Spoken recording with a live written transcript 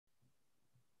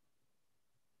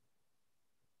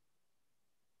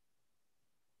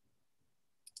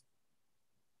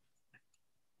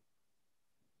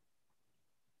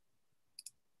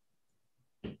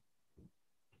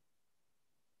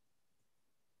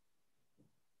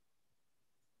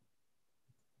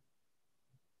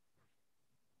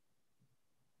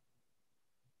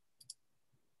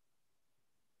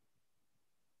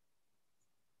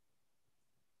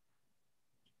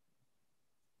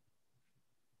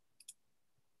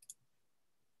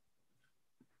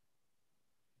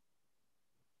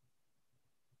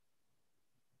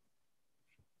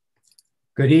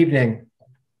Good evening.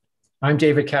 I'm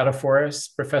David Kataforis,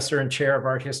 Professor and Chair of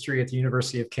Art History at the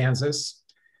University of Kansas.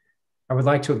 I would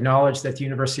like to acknowledge that the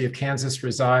University of Kansas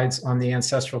resides on the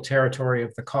ancestral territory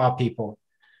of the Kaw people,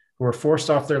 who were forced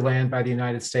off their land by the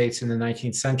United States in the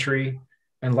 19th century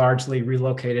and largely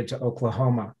relocated to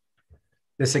Oklahoma.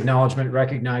 This acknowledgement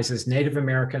recognizes Native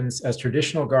Americans as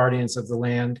traditional guardians of the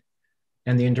land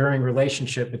and the enduring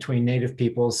relationship between Native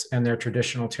peoples and their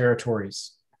traditional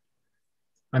territories.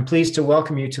 I'm pleased to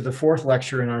welcome you to the fourth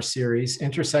lecture in our series,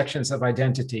 Intersections of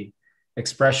Identity,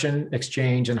 Expression,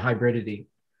 Exchange, and Hybridity.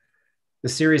 The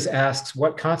series asks,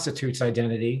 what constitutes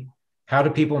identity? How do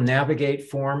people navigate,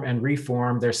 form, and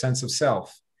reform their sense of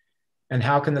self? And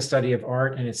how can the study of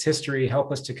art and its history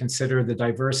help us to consider the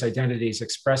diverse identities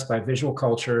expressed by visual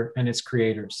culture and its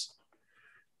creators?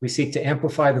 We seek to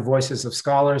amplify the voices of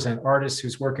scholars and artists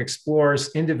whose work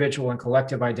explores individual and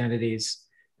collective identities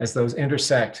as those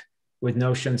intersect with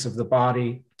notions of the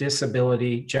body,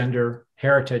 disability, gender,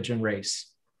 heritage, and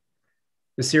race.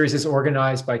 The series is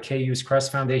organized by KU's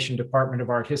Crest Foundation Department of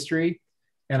Art History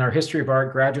and our History of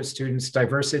Art graduate students'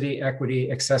 Diversity,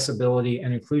 Equity, Accessibility,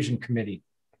 and Inclusion Committee.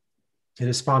 It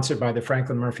is sponsored by the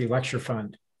Franklin Murphy Lecture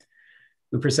Fund.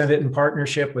 We present it in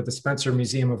partnership with the Spencer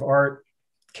Museum of Art,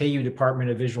 KU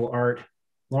Department of Visual Art,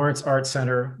 Lawrence Art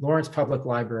Center, Lawrence Public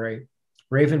Library,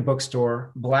 Raven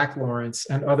Bookstore, Black Lawrence,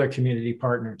 and other community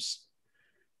partners.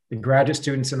 The graduate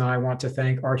students and I want to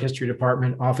thank Art History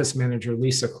Department Office Manager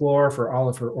Lisa Clore for all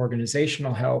of her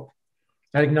organizational help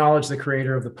and acknowledge the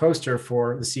creator of the poster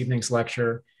for this evening's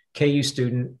lecture, KU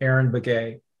student Erin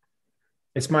Begay.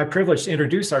 It's my privilege to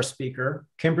introduce our speaker,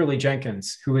 Kimberly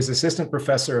Jenkins, who is Assistant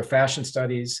Professor of Fashion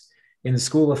Studies in the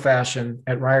School of Fashion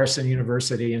at Ryerson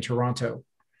University in Toronto.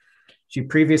 She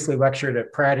previously lectured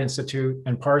at Pratt Institute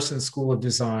and Parsons School of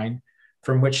Design,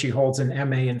 from which she holds an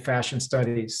MA in Fashion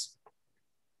Studies.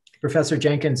 Professor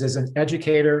Jenkins is an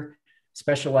educator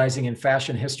specializing in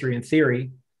fashion history and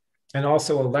theory, and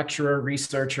also a lecturer,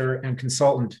 researcher, and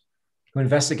consultant who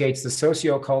investigates the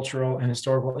sociocultural and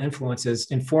historical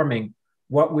influences informing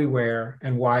what we wear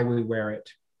and why we wear it.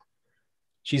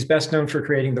 She's best known for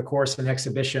creating the course and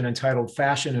exhibition entitled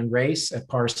Fashion and Race at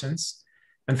Parsons,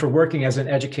 and for working as an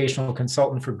educational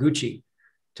consultant for Gucci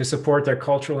to support their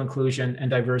cultural inclusion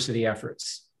and diversity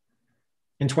efforts.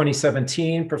 In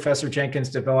 2017, Professor Jenkins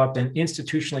developed an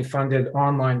institutionally funded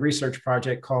online research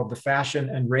project called the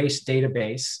Fashion and Race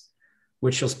Database,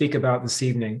 which she'll speak about this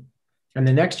evening. And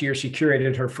the next year, she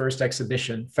curated her first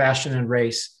exhibition, Fashion and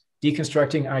Race,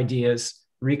 Deconstructing Ideas,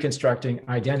 Reconstructing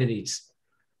Identities.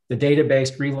 The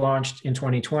database relaunched in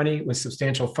 2020 with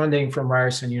substantial funding from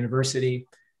Ryerson University,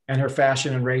 and her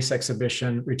Fashion and Race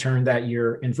exhibition returned that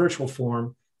year in virtual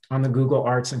form on the Google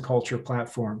Arts and Culture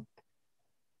platform.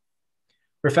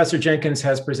 Professor Jenkins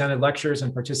has presented lectures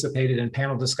and participated in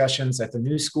panel discussions at the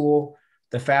New School,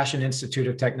 the Fashion Institute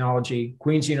of Technology,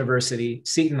 Queen's University,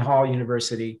 Seton Hall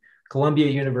University, Columbia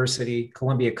University,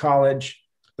 Columbia College,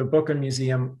 the Brooklyn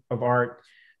Museum of Art,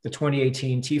 the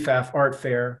 2018 TFAF Art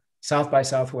Fair, South by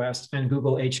Southwest, and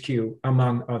Google HQ,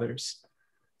 among others.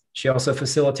 She also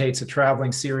facilitates a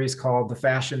traveling series called the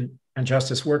Fashion and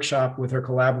Justice Workshop with her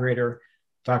collaborator,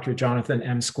 Dr. Jonathan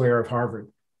M. Square of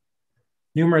Harvard.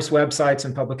 Numerous websites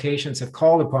and publications have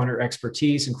called upon her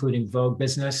expertise, including Vogue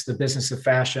Business, The Business of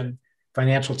Fashion,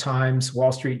 Financial Times,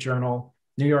 Wall Street Journal,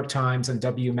 New York Times, and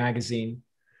W Magazine.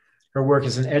 Her work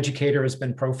as an educator has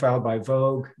been profiled by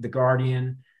Vogue, The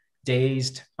Guardian,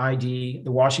 Dazed, ID,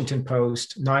 The Washington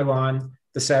Post, Nylon,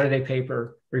 The Saturday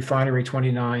Paper, Refinery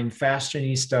 29,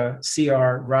 Fashionista,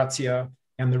 CR, Grazia,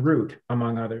 and The Root,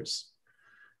 among others.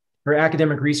 Her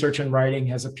academic research and writing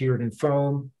has appeared in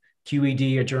Foam,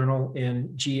 QED, a journal in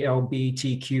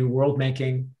GLBTQ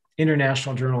Worldmaking,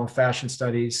 International Journal of Fashion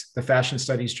Studies, the Fashion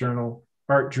Studies Journal,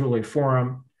 Art Jewelry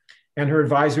Forum, and her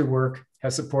advisory work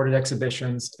has supported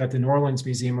exhibitions at the New Orleans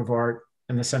Museum of Art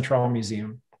and the Central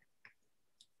Museum.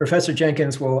 Professor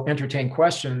Jenkins will entertain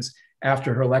questions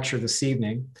after her lecture this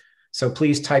evening, so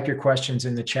please type your questions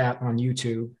in the chat on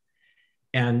YouTube,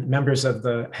 and members of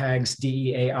the HAGS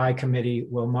DEAI committee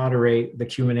will moderate the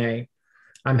Q&A.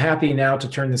 I'm happy now to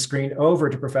turn the screen over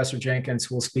to Professor Jenkins,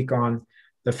 who will speak on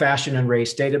the Fashion and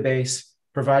Race Database,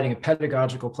 providing a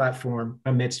pedagogical platform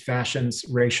amidst fashion's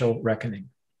racial reckoning.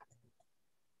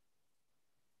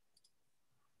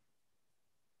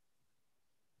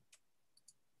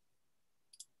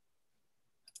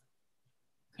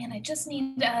 And I just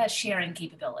need a sharing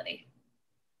capability.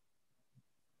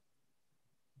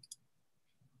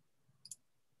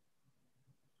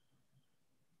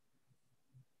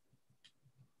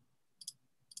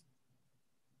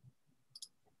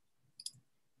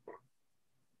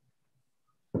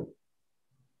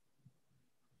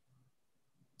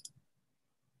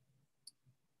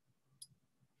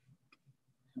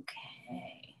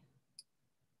 Okay.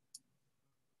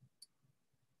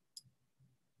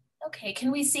 Okay,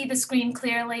 can we see the screen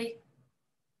clearly?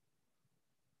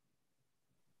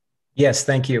 Yes,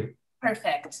 thank you.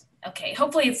 Perfect. Okay,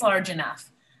 hopefully it's large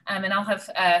enough. And I'll have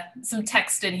some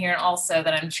text in here also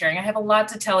that I'm sharing. I have a lot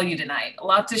to tell you tonight, a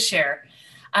lot to share.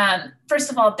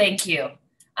 First of all, thank you.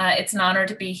 It's an honor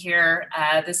to be here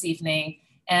this evening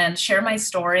and share my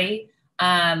story.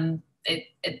 Thank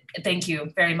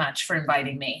you very much for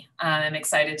inviting me. I'm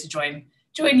excited to join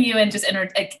you and just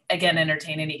again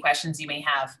entertain any questions you may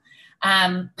have.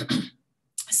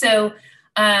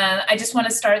 I just want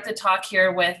to start the talk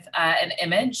here with an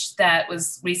image that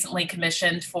was recently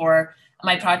commissioned for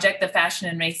my project, the Fashion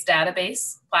and Race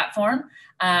Database platform,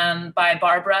 by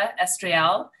Barbara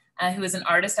Estrial, who is an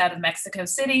artist out of Mexico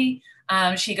City.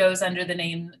 She goes under the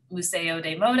name Museo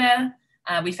de Moda.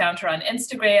 We found her on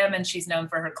Instagram, and she's known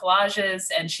for her collages,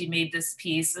 and she made this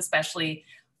piece especially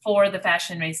for the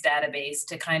Fashion and Race Database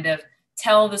to kind of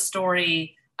tell the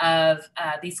story of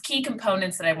these key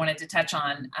components that I wanted to touch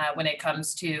on when it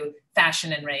comes to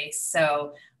fashion and race.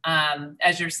 So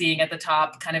as you're seeing at the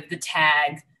top, kind of the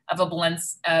tag of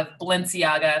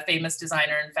Balenciaga, famous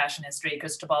designer in fashion history,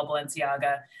 Cristobal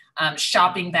Balenciaga,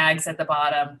 shopping bags at the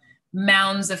bottom,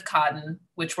 mounds of cotton,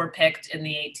 which were picked in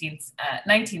the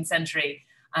 19th century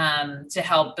to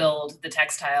help build the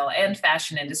textile and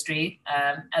fashion industry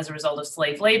as a result of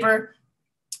slave labor.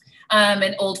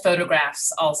 And old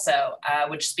photographs also,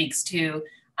 which speaks to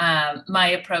my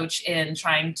approach in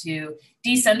trying to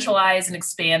decentralize and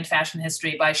expand fashion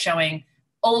history by showing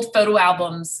old photo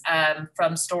albums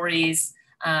from stories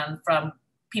from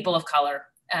people of color,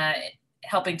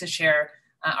 helping to share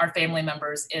our family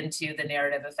members into the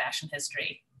narrative of fashion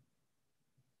history.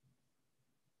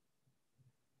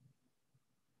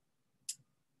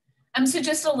 So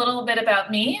just a little bit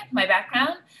about me, my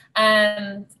background.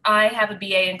 I have a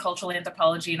BA in cultural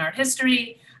anthropology and art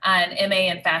history, an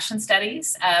MA in fashion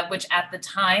studies, which at the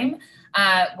time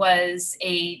was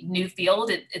a new field.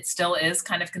 It still is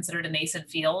kind of considered a nascent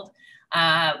field.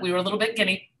 We were a little bit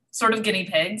guinea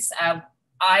pigs.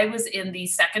 I was in the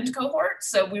second cohort,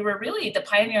 so we were really the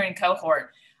pioneering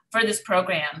cohort for this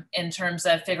program in terms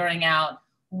of figuring out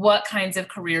what kinds of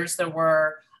careers there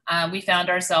were. We found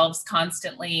ourselves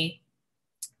constantly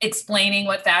explaining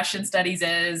what fashion studies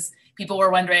is. People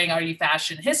were wondering, are you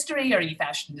fashion history? Are you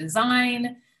fashion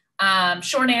design?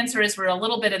 Short answer is we're a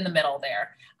little bit in the middle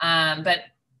there. But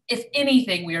if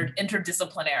anything, we are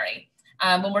interdisciplinary.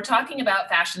 When we're talking about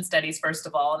fashion studies, first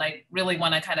of all, and I really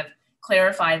want to kind of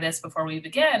clarify this before we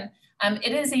begin,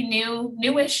 it is a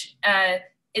newish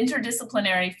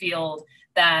interdisciplinary field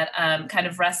that kind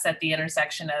of rests at the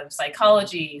intersection of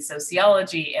psychology,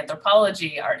 sociology,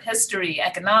 anthropology, art history,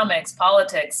 economics,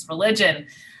 politics, religion,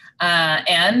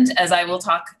 and as I will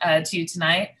talk to you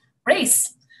tonight,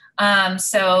 race.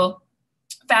 So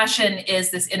fashion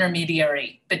is this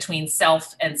intermediary between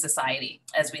self and society,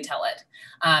 as we tell it.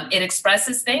 It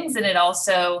expresses things, and it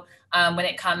also, when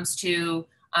it comes to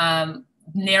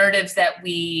narratives that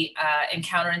we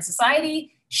encounter in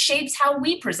society, shapes how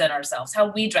we present ourselves, how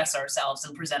we dress ourselves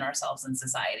and present ourselves in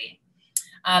society.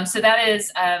 So that is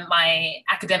my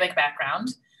academic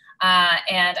background.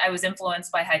 And I was influenced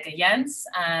by Heike Jens,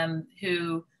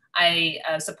 who I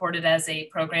supported as a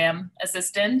program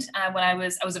assistant when I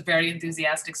was a very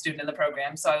enthusiastic student in the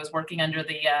program. So I was working under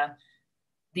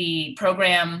the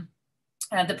program,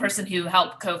 the person who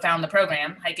helped co-found the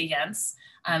program, Heike Jens,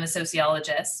 a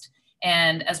sociologist,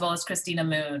 and as well as Christina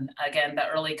Moon, again, the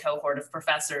early cohort of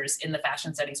professors in the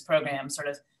fashion studies program, sort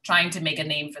of trying to make a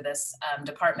name for this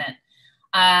department.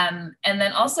 And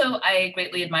then also I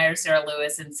greatly admire Sarah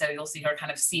Lewis, and so you'll see her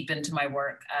kind of seep into my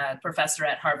work, professor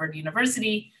at Harvard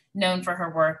University, known for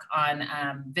her work on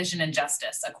vision and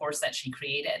justice, a course that she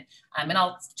created. And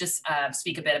I'll just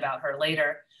speak a bit about her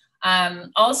later.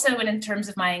 Also, in terms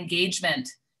of my engagement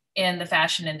in the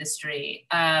fashion industry,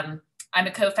 I'm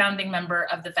a co-founding member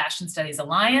of the Fashion Studies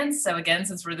Alliance. So again,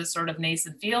 since we're this sort of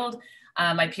nascent field,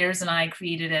 my peers and I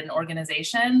created an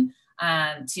organization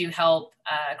to help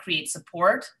create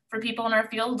support for people in our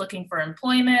field looking for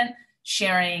employment,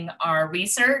 sharing our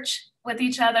research with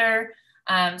each other,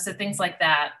 so things like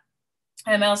that.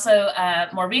 I'm also,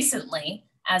 more recently,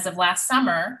 as of last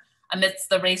summer, amidst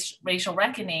the racial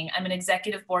reckoning, I'm an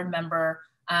executive board member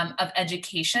of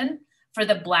education for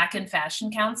the Black in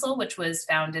Fashion Council, which was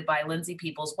founded by Lindsay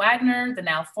Peoples Wagner, the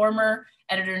now former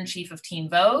editor-in-chief of Teen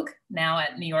Vogue, now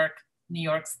at New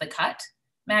York's The Cut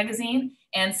magazine,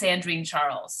 and Sandrine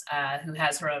Charles, who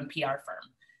has her own PR firm.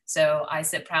 So I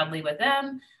sit proudly with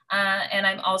them, and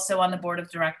I'm also on the board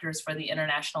of directors for the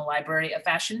International Library of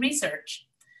Fashion Research.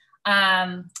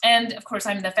 And of course,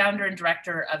 I'm the founder and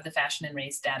director of the Fashion and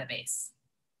Race database.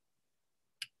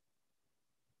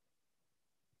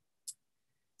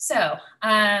 So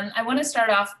I want to start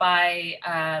off by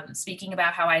speaking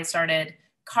about how I started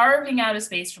carving out a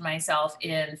space for myself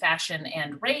in fashion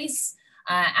and race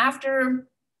after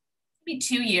maybe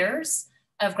 2 years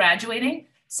of graduating.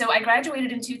 So I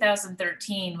graduated in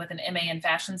 2013 with an MA in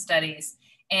fashion studies,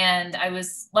 and I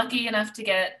was lucky enough to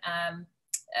get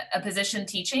a position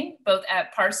teaching both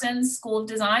at Parsons School of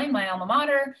Design, my alma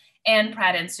mater, and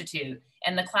Pratt Institute.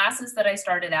 And the classes that I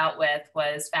started out with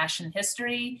was fashion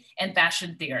history and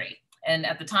fashion theory. And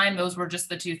at the time, those were just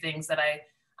the two things that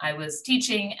I was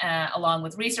teaching, along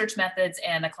with research methods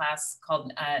and a class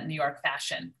called New York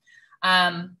Fashion.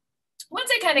 Once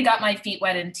I kind of got my feet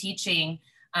wet in teaching,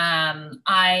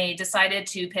 I decided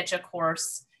to pitch a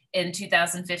course in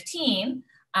 2015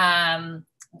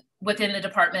 within the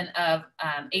Department of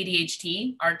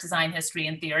ADHT, Art, Design, History,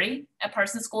 and Theory at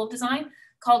Parsons School of Design,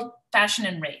 called Fashion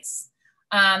and Race.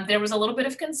 There was a little bit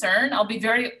of concern. I'll be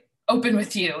very open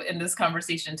with you in this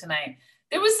conversation tonight.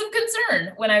 There was some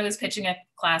concern when I was pitching a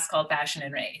class called Fashion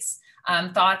and Race.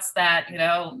 Thoughts that, you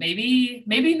know, maybe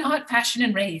not fashion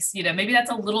and race, you know, maybe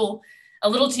that's a little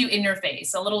too in your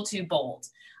face, a little too bold.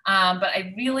 But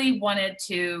I really wanted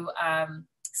to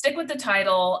stick with the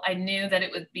title. I knew that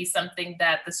it would be something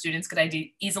that the students could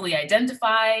easily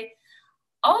identify.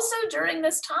 Also, during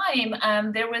this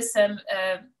time, there was some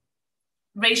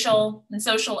racial and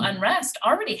social unrest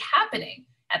already happening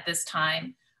at this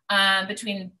time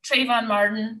between Trayvon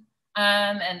Martin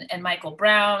and Michael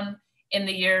Brown. In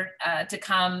the year to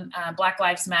come, Black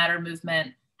Lives Matter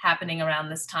movement happening around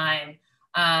this time.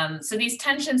 So these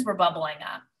tensions were bubbling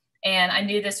up, and I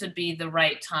knew this would be the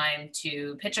right time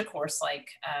to pitch a course like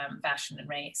Fashion and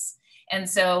Race. And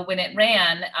so when it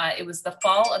ran, it was the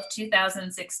fall of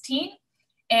 2016,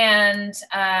 and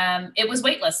it was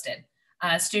waitlisted.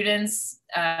 Students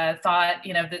thought,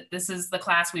 you know, that this is the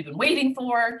class we've been waiting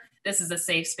for. This is a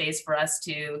safe space for us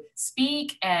to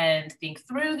speak and think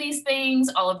through these things,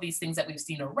 all of these things that we've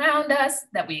seen around us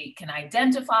that we can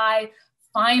identify.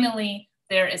 Finally,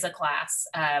 there is a class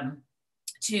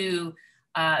to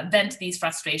vent these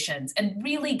frustrations and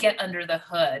really get under the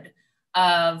hood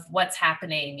of what's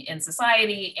happening in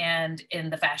society and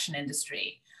in the fashion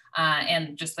industry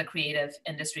and just the creative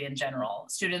industry in general.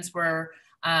 Students were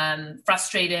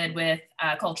frustrated with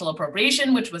cultural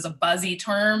appropriation, which was a buzzy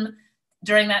term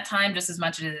during that time, just as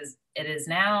much as it is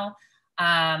now.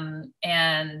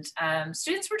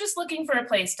 Students were just looking for a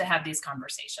place to have these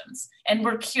conversations, and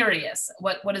were curious,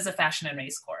 what is a fashion and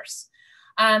race course?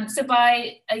 So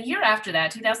by a year after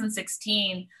that,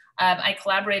 2016, I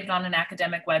collaborated on an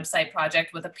academic website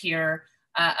project with a peer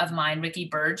of mine, Ricky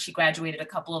Bird. She graduated a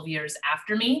couple of years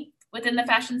after me within the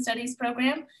fashion studies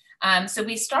program. So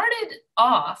we started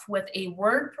off with a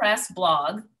WordPress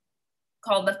blog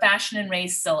called the Fashion and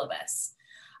Race Syllabus.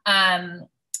 And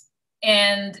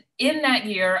in that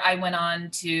year, I went on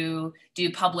to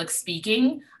do public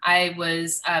speaking. I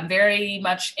was very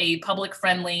much a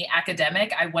public-friendly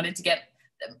academic. I wanted to get,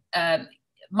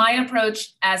 my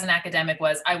approach as an academic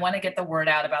was, I want to get the word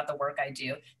out about the work I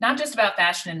do, not just about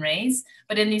fashion and race,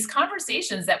 but in these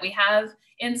conversations that we have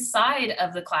inside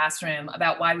of the classroom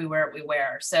about why we wear what we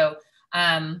wear. So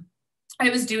I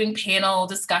was doing panel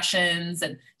discussions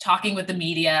and talking with the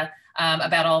media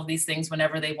about all of these things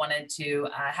whenever they wanted to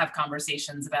have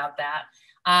conversations about that.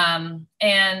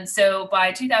 And so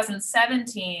by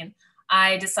 2017,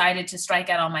 I decided to strike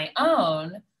out on my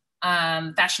own,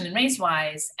 fashion and race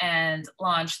wise, and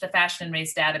launch the Fashion and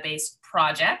Race Database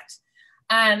Project.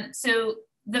 So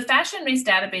the Fashion and Race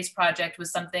Database Project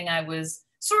was something I was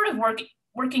sort of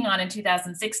working on in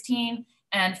 2016,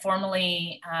 and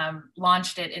formally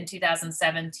launched it in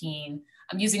 2017.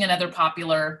 I'm using another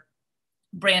popular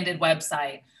branded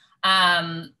website.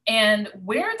 And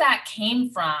where that came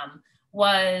from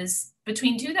was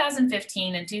between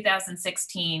 2015 and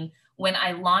 2016, when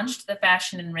I launched the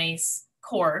Fashion and Race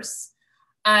course.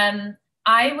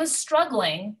 I was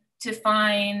struggling to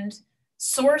find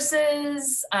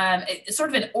sources, sort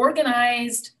of an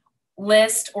organized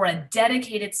list or a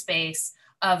dedicated space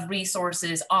of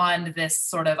resources on this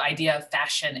sort of idea of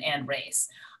fashion and race.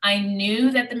 I knew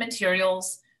that the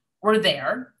materials were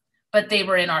there, but they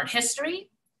were in art history,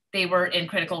 they were in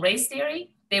critical race theory,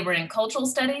 they were in cultural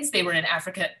studies, they were in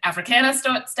Africana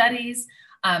studies,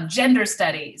 gender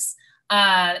studies.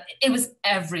 It was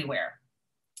everywhere.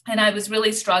 And I was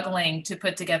really struggling to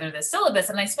put together this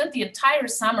syllabus. And I spent the entire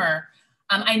summer,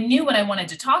 I knew what I wanted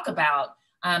to talk about,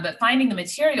 but finding the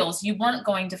materials you weren't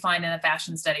going to find in a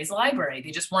fashion studies library.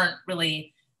 They just weren't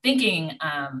really thinking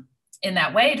in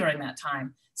that way during that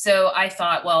time. So I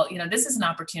thought, well, you know, this is an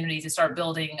opportunity to start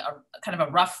building a kind of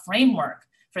a rough framework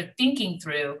for thinking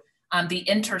through the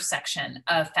intersection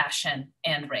of fashion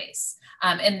and race.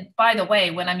 And by the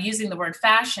way, when I'm using the word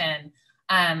fashion,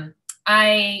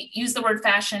 I use the word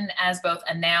fashion as both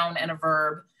a noun and a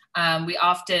verb. We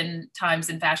oftentimes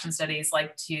in fashion studies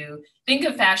like to think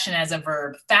of fashion as a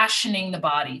verb, fashioning the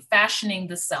body, fashioning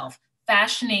the self,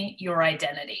 fashioning your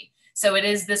identity. So it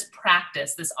is this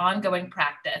practice, this ongoing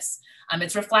practice.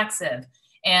 It's reflexive,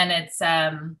 and it's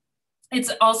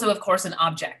also, of course, an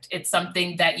object. It's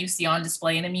something that you see on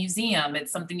display in a museum.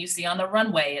 It's something you see on the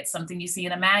runway. It's something you see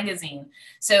in a magazine.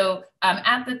 So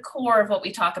at the core of what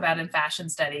we talk about in fashion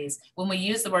studies, when we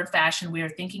use the word fashion, we are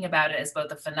thinking about it as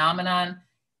both a phenomenon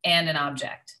and an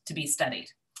object to be studied.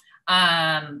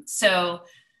 So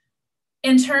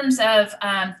in terms of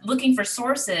looking for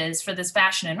sources for this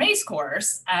fashion and race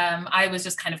course, I was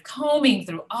just kind of combing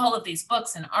through all of these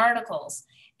books and articles.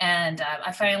 And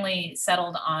I finally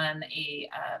settled on a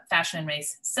fashion and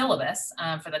race syllabus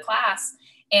for the class.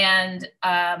 And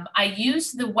I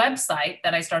used the website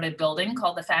that I started building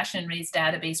called the Fashion and Race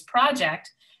Database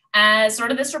Project as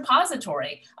sort of this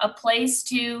repository, a place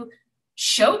to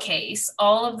showcase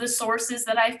all of the sources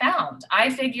that I found.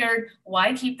 I figured,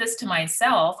 why keep this to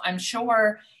myself? I'm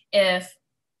sure if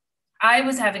I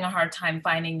was having a hard time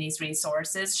finding these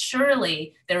resources,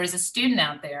 surely there is a student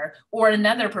out there or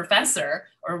another professor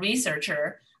or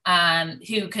researcher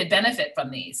who could benefit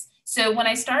from these. So when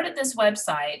I started this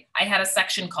website, I had a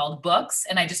section called books,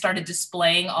 and I just started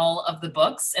displaying all of the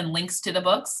books and links to the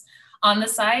books on the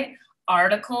site,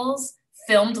 articles,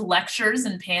 filmed lectures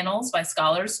and panels by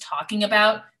scholars talking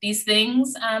about these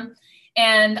things.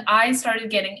 And I started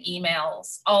getting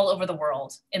emails all over the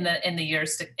world in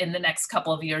the next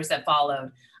couple of years that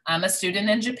followed. A student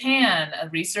in Japan, a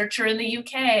researcher in the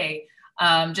UK,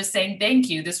 just saying, thank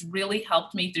you. This really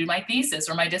helped me through my thesis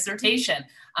or my dissertation.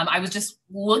 I was just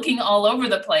looking all over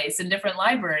the place in different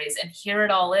libraries, and here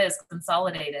it all is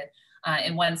consolidated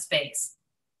in one space.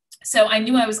 So I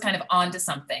knew I was kind of onto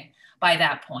something by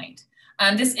that point.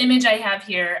 This image I have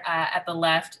here at the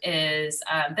left is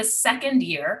the second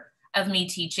year of me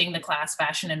teaching the class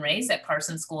Fashion and Race at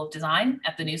Parsons School of Design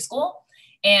at the New School.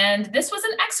 And this was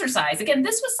an exercise. Again,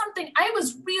 this was something I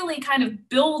was really kind of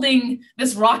building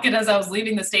this rocket as I was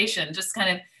leaving the station, just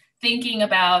kind of thinking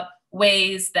about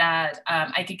ways that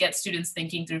I could get students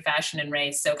thinking through fashion and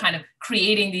race. So kind of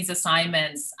creating these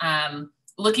assignments,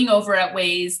 looking over at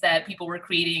ways that people were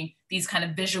creating these kind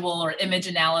of visual or image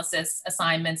analysis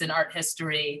assignments in art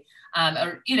history,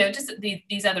 or, you know, just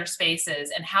these other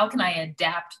spaces, and how can I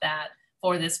adapt that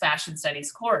for this fashion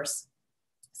studies course?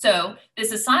 So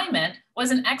this assignment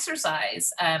was an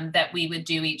exercise that we would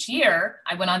do each year.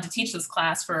 I went on to teach this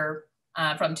class for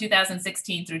from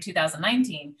 2016 through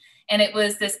 2019. And it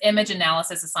was this image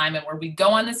analysis assignment where we'd go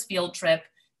on this field trip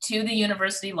to the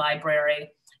university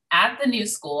library at the New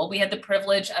School. We had the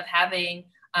privilege of having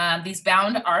these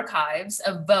bound archives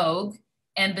of Vogue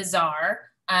and Bazaar,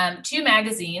 two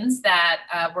magazines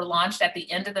that were launched at the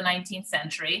end of the 19th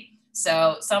century.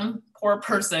 So some poor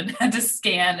person had to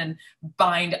scan and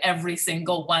bind every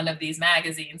single one of these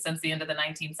magazines since the end of the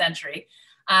 19th century.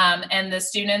 And the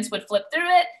students would flip through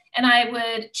it, and I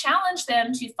would challenge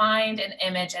them to find an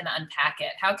image and unpack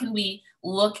it. How can we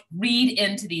read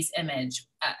into these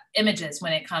images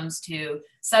when it comes to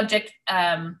subject,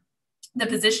 the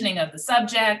positioning of the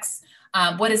subjects?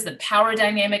 What is the power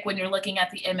dynamic when you're looking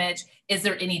at the image? Is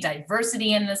there any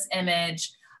diversity in this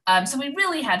image? So we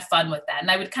really had fun with that.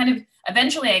 And I would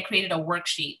eventually I created a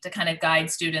worksheet to kind of guide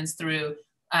students through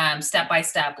step by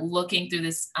step, looking through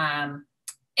this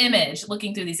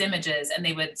looking through these images, and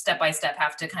they would step by step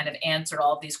have to kind of answer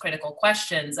all of these critical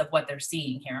questions of what they're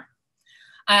seeing here.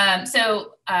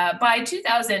 So by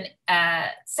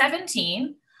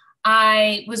 2017,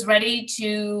 I was ready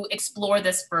to explore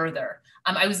this further.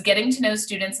 I was getting to know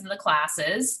students in the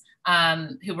classes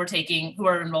who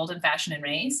were enrolled in fashion and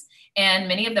race, and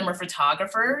many of them were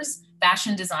photographers,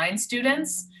 fashion design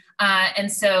students.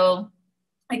 And so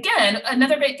again,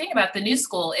 another great thing about the New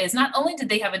School is not only did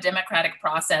they have a democratic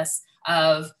process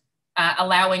of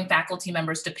allowing faculty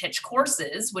members to pitch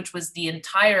courses, which was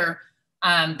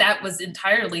that was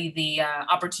entirely the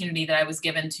opportunity that I was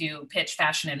given to pitch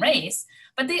fashion and race,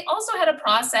 but they also had a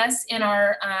process in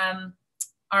our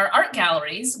art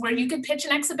galleries where you could pitch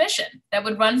an exhibition that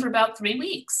would run for about 3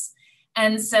 weeks.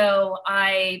 And so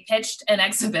I pitched an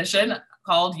exhibition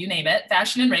called, you name it,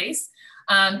 Fashion and Race,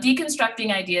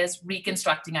 Deconstructing Ideas,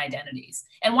 Reconstructing Identities.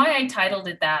 And why I titled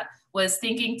it that was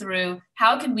thinking through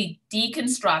how can we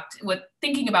deconstruct,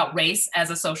 thinking about race as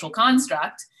a social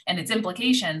construct and its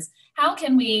implications, how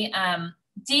can we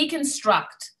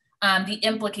deconstruct the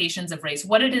implications of race,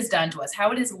 what it has done to us,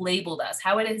 how it has labeled us,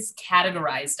 how it has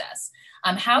categorized us.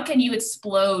 How can you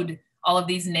explode all of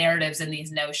these narratives and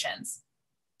these notions?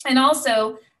 And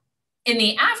also, in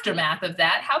the aftermath of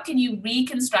that, how can you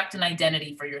reconstruct an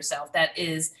identity for yourself that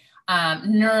is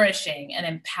nourishing and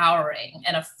empowering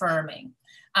and affirming?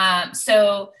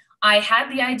 So I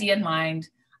had the idea in mind,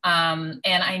 and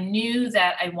I knew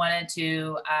that I wanted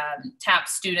to tap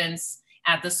students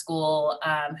at the school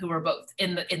who were both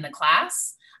in the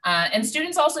class and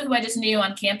students also who I just knew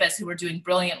on campus who were doing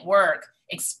brilliant work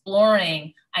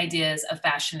exploring ideas of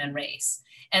fashion and race.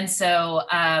 And so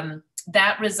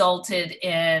that resulted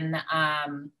in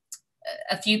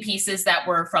a few pieces that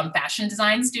were from fashion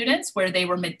design students where they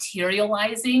were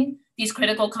materializing these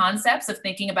critical concepts of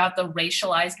thinking about the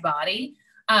racialized body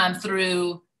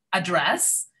through a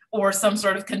dress or some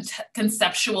sort of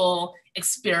conceptual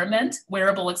experiment,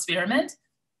 wearable experiment.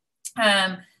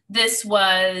 This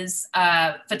was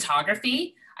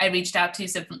photography. I reached out to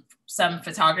some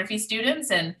photography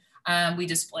students and we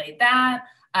displayed that.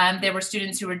 There were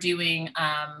students who were doing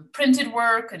printed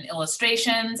work and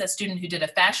illustrations, a student who did a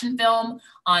fashion film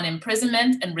on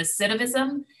imprisonment and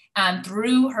recidivism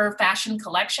through her fashion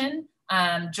collection,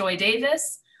 Joy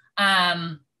Davis.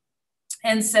 And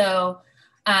so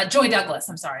Joy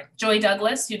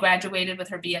Douglas, who graduated with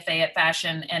her BFA at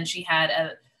fashion, and she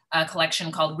had a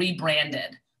collection called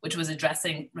Rebranded, which was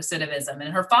addressing recidivism,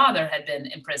 and her father had been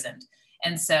imprisoned.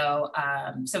 And so,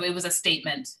 so it was a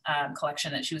statement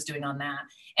collection that she was doing on that.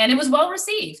 And it was well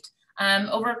received.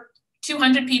 Over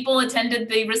 200 people attended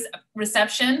the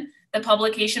reception. The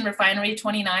publication Refinery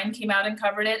 29 came out and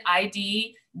covered it.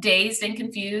 ID, Dazed and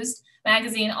Confused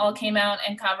magazine all came out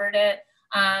and covered it.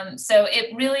 So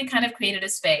it really kind of created a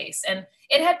space, and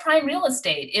it had prime real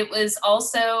estate. It was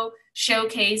also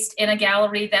showcased in a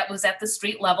gallery that was at the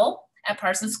street level at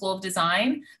Parsons School of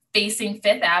Design, facing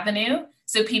Fifth Avenue.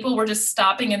 So people were just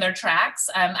stopping in their tracks.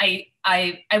 I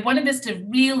wanted this to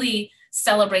really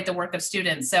celebrate the work of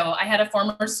students. So I had a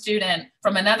former student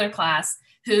from another class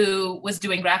who was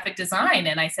doing graphic design,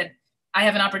 and I said, I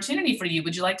have an opportunity for you.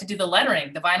 Would you like to do the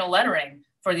lettering, the vinyl lettering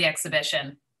for the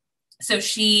exhibition? So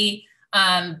she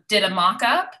did a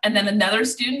mock-up, and then another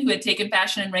student who had taken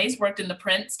fashion and race worked in the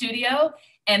print studio,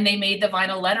 and they made the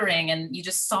vinyl lettering, and you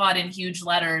just saw it in huge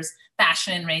letters,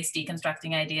 fashion and race,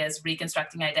 deconstructing ideas,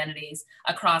 reconstructing identities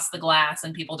across the glass,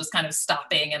 and people just kind of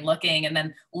stopping and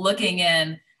then looking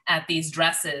in at these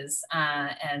dresses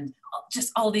and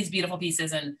just all these beautiful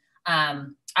pieces and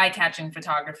eye-catching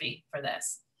photography for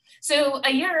this. So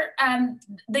the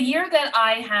year that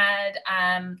I had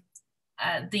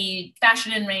the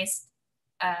fashion and race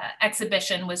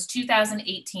exhibition was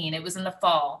 2018. It was in the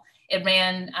fall. It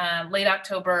ran late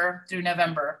October through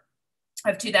November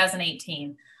of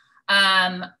 2018.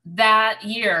 That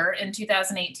year in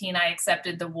 2018, I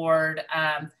accepted the award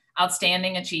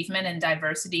Outstanding Achievement in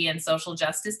Diversity and Social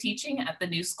Justice Teaching at the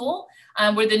New School,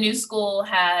 where the New School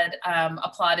had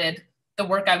applauded the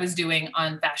work I was doing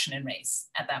on fashion and race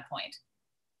at that point.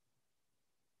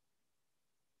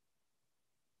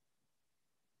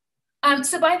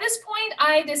 So by this point,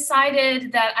 I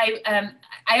decided that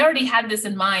I already had this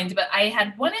in mind, but I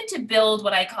had wanted to build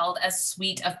what I called a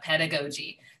suite of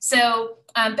pedagogy. So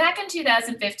back in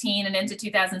 2015 and into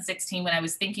 2016, when I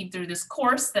was thinking through this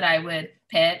course that I would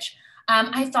pitch,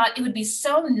 I thought it would be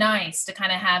so nice to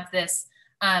kind of have this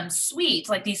suite,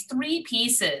 like these three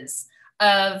pieces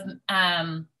of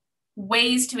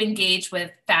ways to engage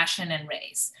with fashion and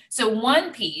race. So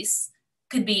one piece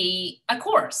could be a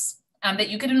course that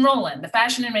you could enroll in, the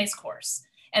fashion and race course.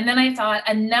 And then I thought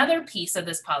another piece of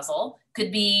this puzzle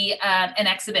could be an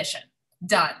exhibition,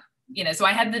 done. You know, so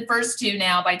I had the first two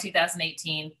now by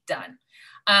 2018, done.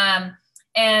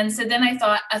 And so then I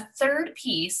thought a third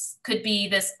piece could be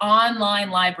this online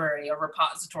library or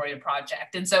repository or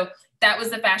project. And so that was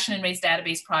the Fashion and Race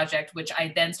Database project, which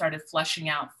I then started fleshing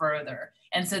out further.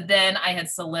 And so then I had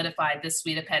solidified this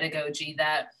suite of pedagogy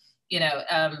that, you know,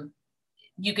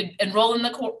 you could enroll in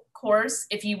the course.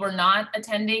 If you were not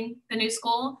attending the New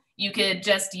School, you could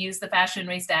just use the Fashion and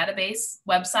Race Database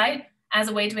website as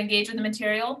a way to engage with the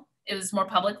material. It was more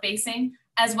public facing,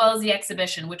 as well as the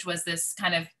exhibition, which was this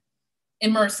kind of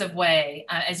immersive way,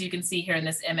 as you can see here in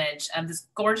this image, this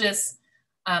gorgeous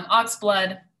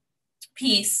oxblood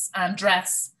piece,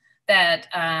 dress that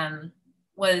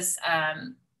was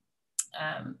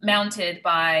mounted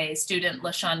by student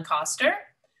LaShawn Coster.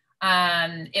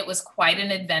 It was quite an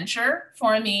adventure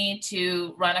for me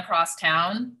to run across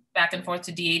town back and forth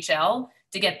to DHL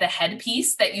to get the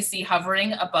headpiece that you see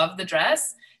hovering above the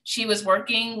dress. She was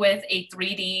working with a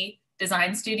 3D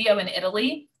design studio in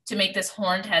Italy to make this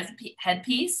horned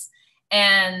headpiece.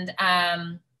 And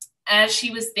as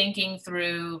she was thinking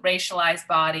through racialized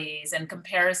bodies and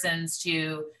comparisons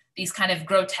to these kind of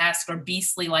grotesque or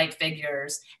beastly-like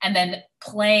figures, and then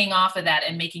playing off of that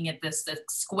and making it this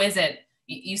exquisite,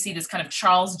 you see this kind of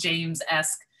Charles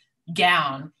James-esque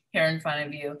gown here in front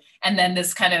of you, and then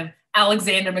this kind of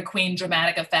Alexander McQueen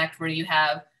dramatic effect where you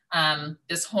have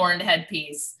this horned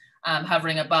headpiece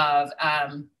hovering above.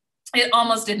 It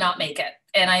almost did not make it.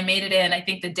 And I made it in, I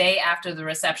think, the day after the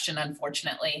reception,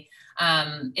 unfortunately.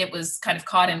 It was kind of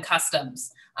caught in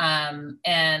customs.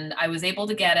 And I was able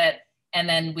to get it. And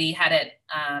then we had it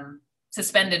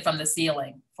suspended from the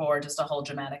ceiling for just a whole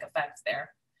dramatic effect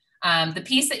there. The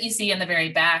piece that you see in the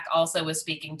very back also was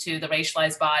speaking to the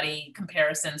racialized body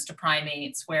comparisons to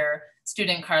primates, where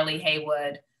student Carly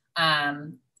Haywood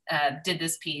did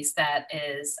this piece that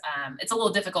is, it's a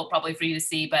little difficult probably for you to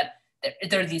see, but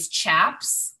there are these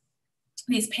chaps,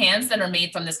 these pants that are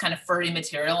made from this kind of furry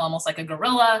material, almost like a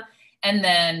gorilla. And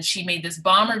then she made this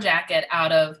bomber jacket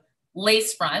out of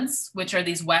lace fronts, which are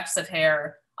these wefts of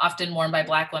hair often worn by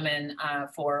Black women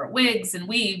for wigs and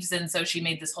weaves. And so she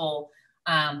made this whole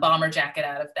bomber jacket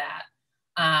out of that.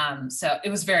 So it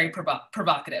was very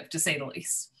provocative, to say the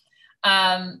least.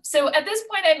 So at this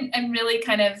point, I'm really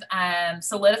kind of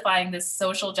solidifying this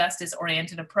social justice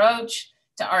oriented approach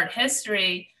to art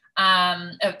history,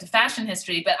 to fashion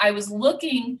history, but I was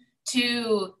looking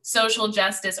to social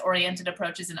justice oriented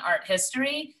approaches in art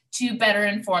history to better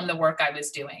inform the work I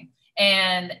was doing.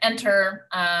 And enter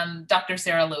Dr.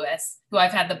 Sarah Lewis, who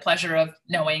I've had the pleasure of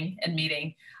knowing and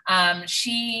meeting.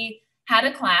 She had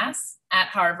a class at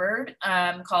Harvard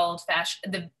called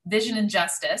The Vision and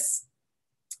Justice.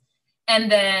 And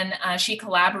then she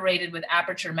collaborated with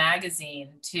Aperture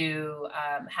Magazine to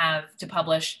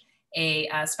publish a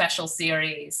special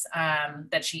series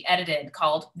that she edited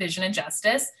called Vision and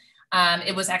Justice.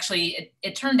 It was actually,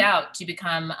 it turned out to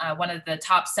become one of the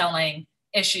top selling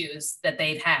issues that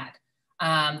they've had,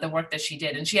 the work that she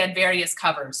did. And she had various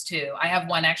covers too. I have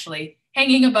one actually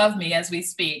hanging above me as we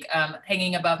speak,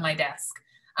 hanging above my desk,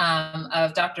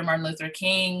 of Dr. Martin Luther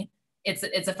King. It's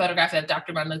a photograph of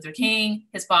Dr. Martin Luther King,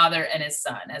 his father, and his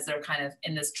son, as they're kind of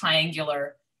in this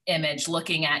triangular image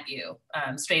looking at you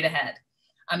straight ahead.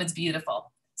 It's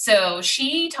beautiful. So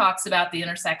she talks about the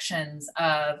intersections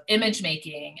of image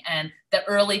making and the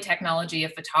early technology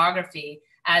of photography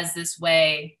as this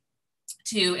way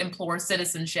to implore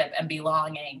citizenship and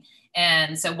belonging.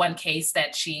 And so one case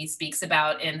that she speaks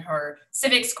about in her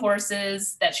civics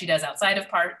courses that she does outside of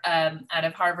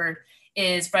Harvard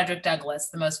is Frederick Douglass,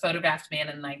 the most photographed man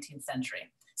in the 19th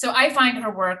century. So I find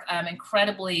her work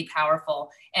incredibly powerful,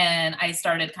 and I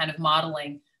started kind of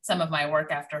modeling some of my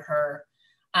work after her.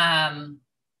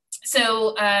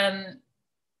 So after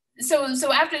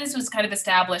this was kind of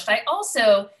established, I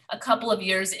also, a couple of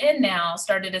years in now,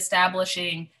 started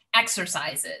establishing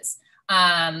exercises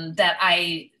that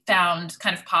I found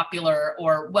kind of popular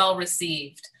or well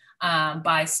received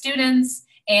by students,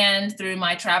 and through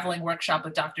my traveling workshop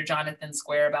with Dr. Jonathan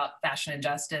Square about fashion and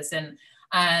justice. And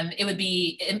it would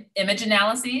be image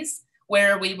analyses,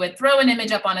 where we would throw an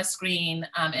image up on a screen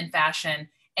in fashion.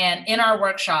 And in our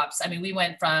workshops, I mean, we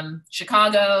went from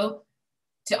Chicago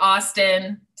to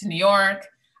Austin to New York,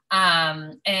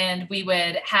 and we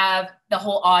would have the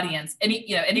whole audience,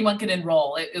 anyone could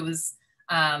enroll. It was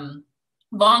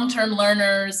long-term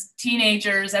learners,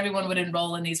 teenagers, everyone would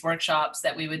enroll in these workshops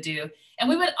that we would do. And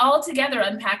we would all together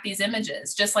unpack these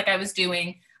images, just like I was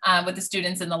doing with the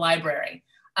students in the library,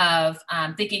 of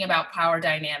thinking about power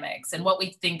dynamics and what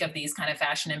we think of these kind of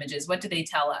fashion images. What do they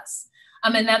tell us?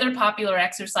 Another popular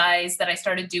exercise that I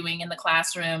started doing in the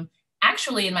classroom,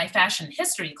 actually in my fashion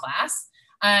history class,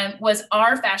 was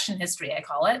our fashion history, I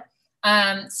call it.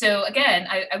 So again,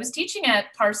 I was teaching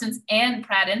at Parsons and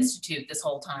Pratt Institute this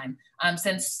whole time,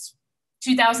 since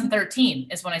 2013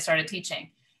 is when I started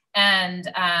teaching. And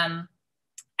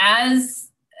as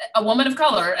a woman of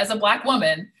color, as a Black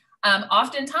woman,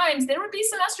 oftentimes there would be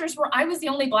semesters where I was the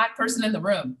only Black person in the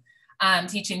room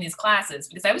teaching these classes,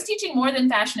 because I was teaching more than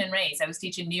fashion and race. I was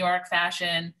teaching New York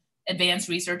fashion, advanced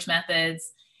research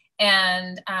methods.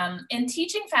 And in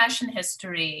teaching fashion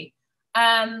history,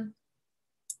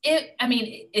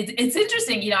 it's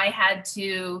interesting, I had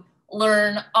to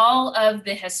learn all of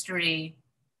the history,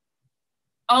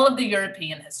 all of the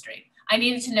European history. I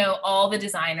needed to know all the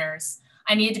designers.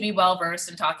 I needed to be well-versed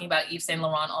in talking about Yves Saint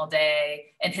Laurent all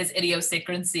day and his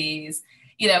idiosyncrasies,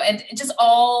 and just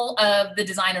all of the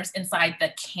designers inside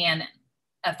the canon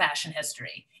of fashion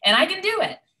history. And I can do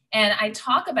it. And I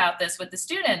talk about this with the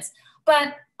students,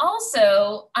 but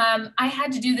also I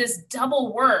had to do this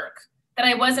double work that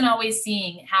I wasn't always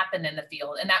seeing happen in the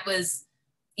field. And that was,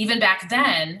 even back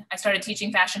then, I started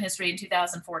teaching fashion history in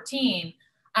 2014,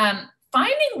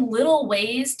 finding little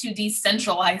ways to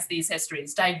decentralize these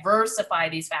histories, diversify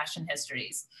these fashion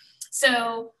histories.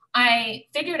 So I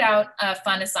figured out a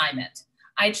fun assignment.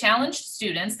 I challenged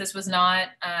students, this was not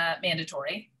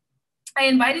mandatory. I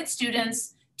invited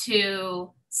students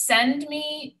to send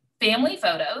me family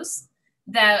photos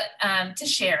that to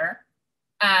share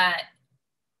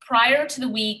prior to the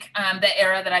week, the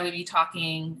era that I would be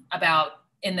talking about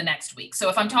in the next week. So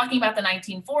if I'm talking about the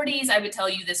 1940s, I would tell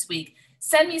you this week,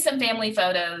 send me some family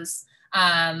photos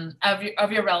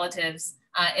of your relatives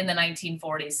in the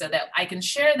 1940s so that I can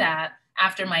share that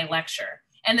after my lecture.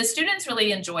 And the students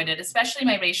really enjoyed it, especially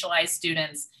my racialized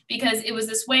students, because it was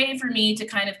this way for me to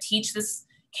kind of teach this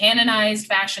canonized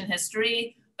fashion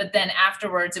history, but then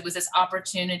afterwards it was this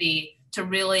opportunity to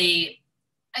really,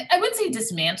 I wouldn't say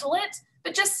dismantle it,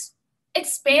 but just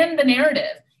expand the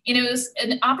narrative. You know, it was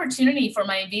an opportunity for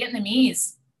my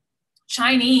Vietnamese,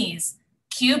 Chinese,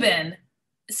 Cuban,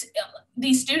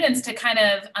 these students to kind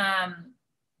of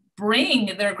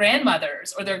bring their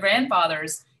grandmothers or their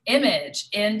grandfathers' image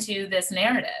into this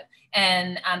narrative.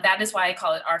 And that is why I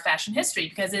call it our fashion history,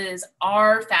 because it is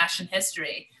our fashion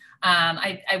history.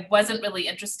 I wasn't really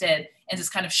interested in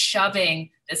just kind of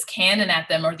shoving this canon at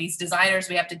them or these designers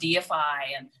we have to deify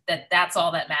and that's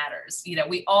all that matters. You know,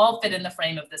 we all fit in the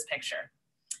frame of this picture.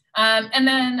 And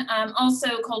then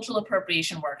also cultural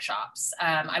appropriation workshops.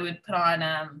 I would put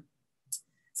on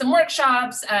some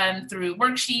workshops through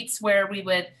worksheets where we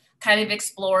would kind of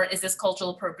explore, is this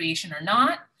cultural appropriation or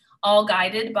not? All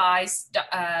guided by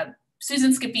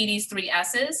Susan Scaffidi's 3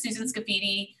 S's. Susan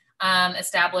Scafidi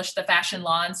established the Fashion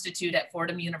Law Institute at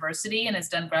Fordham University and has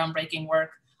done groundbreaking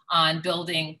work on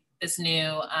building this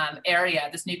new area,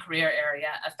 this new career area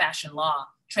of fashion law,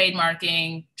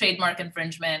 trademarking, trademark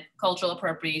infringement, cultural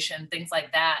appropriation, things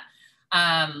like that,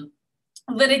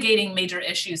 litigating major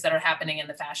issues that are happening in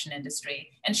the fashion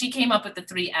industry. And she came up with the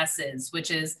 3 S's,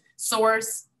 which is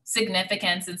source,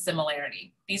 significance, and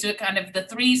similarity. These are kind of the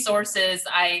 3 sources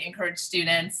I encourage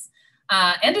students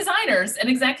and designers and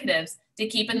executives to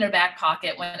keep in their back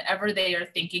pocket whenever they are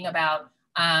thinking about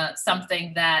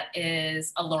something that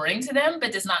is alluring to them,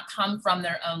 but does not come from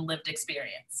their own lived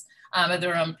experience or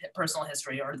their own personal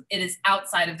history, or it is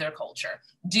outside of their culture.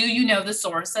 Do you know the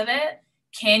source of it?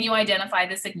 Can you identify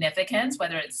the significance,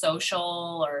 whether it's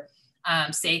social or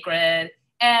sacred?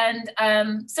 And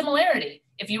similarity.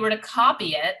 If you were to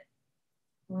copy it,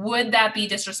 would that be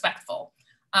disrespectful?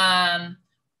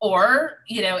 Or,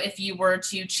 you know, if you were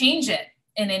to change it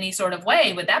in any sort of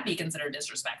way, would that be considered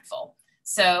disrespectful?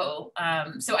 So,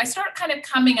 so I start kind of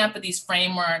coming up with these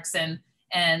frameworks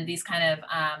and these kind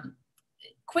of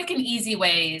quick and easy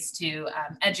ways to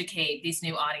educate these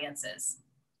new audiences.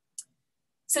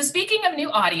 So speaking of new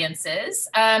audiences,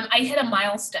 I hit a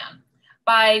milestone.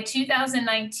 By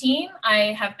 2019, I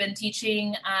have been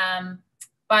teaching,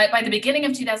 by the beginning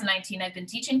of 2019, I've been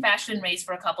teaching fashion and race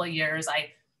for a couple of years.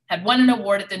 I had won an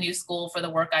award at the New School for the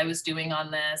work I was doing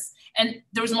on this. And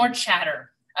there was more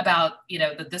chatter about, you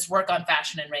know, this work on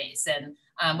fashion and race and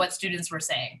what students were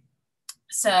saying.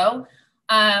 So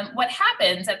what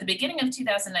happens at the beginning of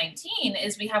 2019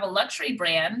 is we have a luxury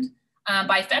brand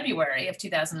by February of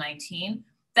 2019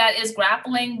 that is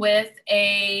grappling with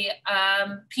a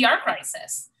PR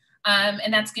crisis,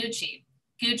 and that's Gucci.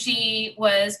 Gucci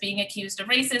was being accused of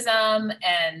racism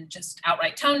and just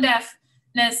outright tone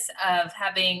deafness of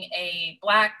having a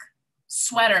Black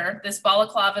sweater, this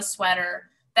balaclava sweater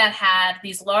that had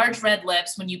these large red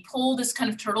lips. When you pull this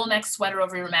kind of turtleneck sweater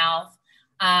over your mouth,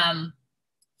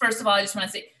 first of all, I just want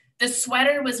to say, the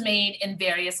sweater was made in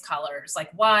various colors, like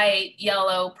white,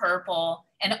 yellow, purple,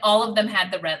 and all of them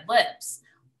had the red lips.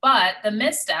 But the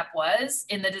misstep was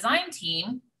in the design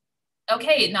team,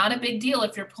 okay, not a big deal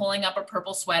if you're pulling up a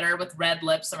purple sweater with red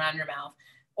lips around your mouth,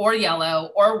 or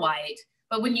yellow, or white.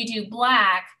 But when you do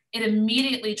Black, it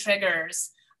immediately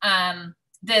triggers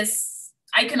this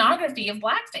iconography of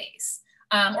blackface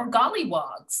or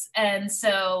gollywogs. And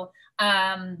so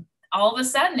all of a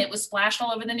sudden it was splashed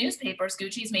all over the newspapers,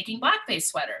 Gucci's making blackface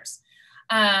sweaters.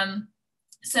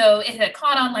 So it had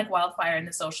caught on like wildfire in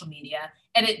the social media.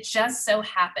 And it just so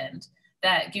happened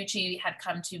that Gucci had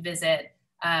come to visit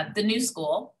the New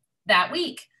School that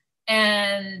week.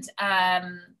 And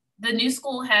the New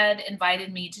School had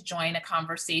invited me to join a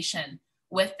conversation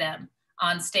with them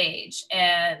on stage.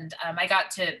 And I got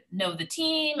to know the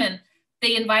team, and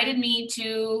they invited me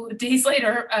to, days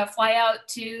later, fly out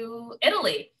to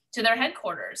Italy, to their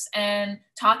headquarters, and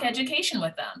talk education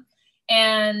with them.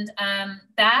 And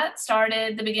that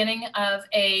started the beginning of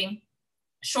a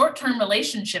short-term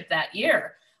relationship that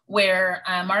year where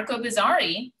Marco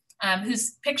Bizzarri,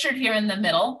 who's pictured here in the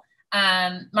middle,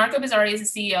 Marco Bizzarri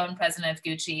is the CEO and president of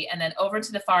Gucci. And then over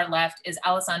to the far left is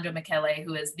Alessandro Michele,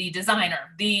 who is the designer,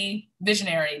 the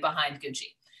visionary behind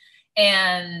Gucci.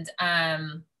 And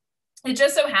it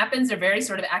just so happens they're very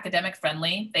sort of academic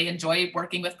friendly. They enjoy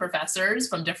working with professors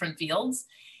from different fields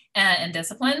and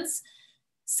disciplines.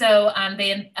 So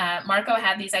Marco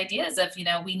had these ideas of,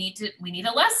 we need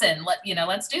a lesson.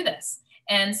 Let's do this.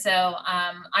 And so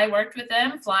I worked with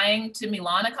them, flying to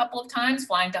Milan a couple of times,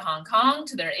 flying to Hong Kong,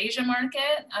 to their Asia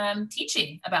market,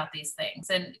 teaching about these things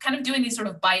and kind of doing these sort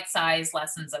of bite-sized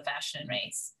lessons of fashion and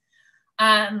race.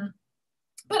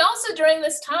 But also during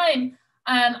this time,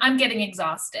 I'm getting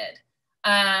exhausted.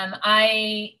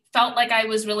 I felt like I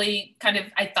was really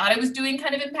I thought I was doing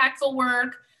kind of impactful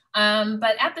work.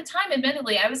 But at the time,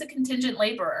 admittedly, I was a contingent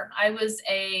laborer. I was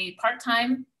a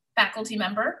part-time faculty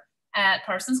member at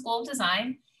Parsons School of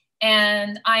Design.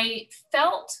 And I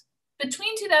felt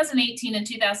between 2018 and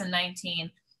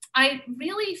 2019, I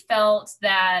really felt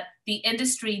that the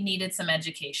industry needed some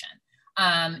education.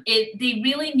 They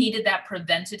really needed that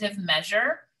preventative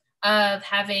measure of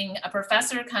having a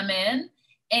professor come in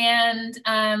and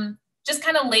just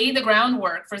kind of lay the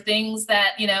groundwork for things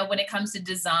that, when it comes to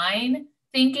design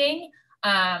thinking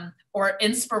or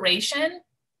inspiration,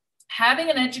 having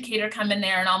an educator come in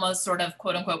there and almost sort of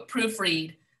quote unquote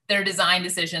proofread their design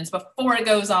decisions before it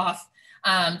goes off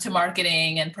to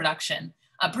marketing and production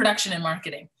and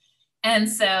marketing. And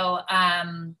so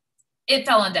it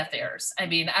fell on deaf ears. I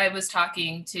mean, I was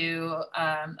talking to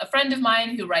a friend of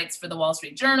mine who writes for the Wall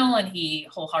Street Journal, and he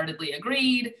wholeheartedly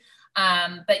agreed,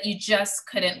 but you just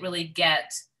couldn't really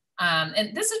get,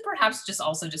 and this is perhaps just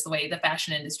the way the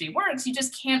fashion industry works, you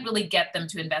just can't really get them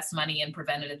to invest money in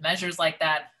preventative measures like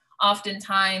that.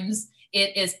 Oftentimes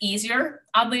it is easier,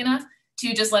 oddly enough,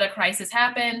 to just let a crisis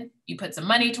happen. You put some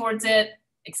money towards it,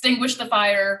 extinguish the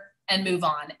fire, and move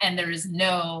on. And there is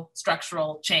no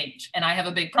structural change. And I have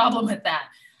a big problem with that.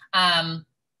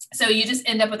 So you just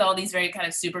end up with all these very kind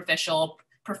of superficial,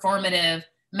 performative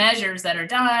measures that are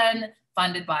done,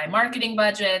 funded by marketing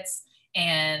budgets,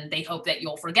 and they hope that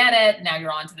you'll forget it. Now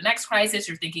you're on to the next crisis.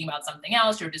 You're thinking about something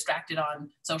else. You're distracted on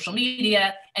social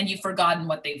media, and you've forgotten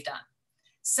what they've done.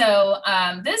 So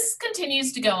this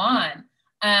continues to go on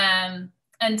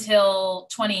until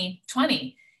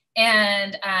 2020.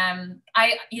 And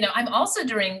I'm also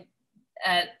during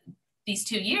these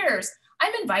 2 years,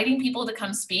 I'm inviting people to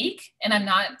come speak, and I'm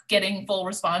not getting full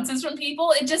responses from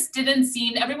people. It just didn't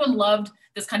seem, everyone loved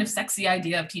this kind of sexy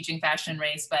idea of teaching fashion and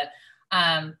race, but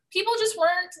people just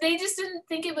they just didn't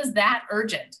think it was that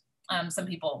urgent. Some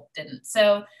people didn't.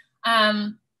 So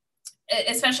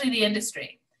especially the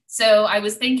industry. So I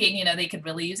was thinking, they could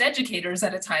really use educators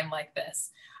at a time like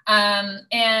this.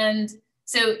 And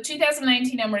so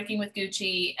 2019, I'm working with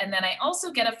Gucci. And then I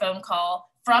also get a phone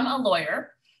call from a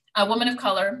lawyer, a woman of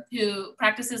color who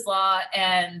practices law,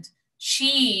 and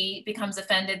she becomes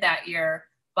offended that year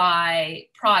by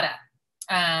Prada.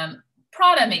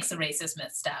 Prada makes a racist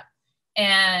misstep.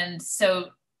 And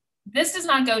so this does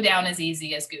not go down as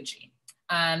easy as Gucci.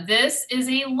 This is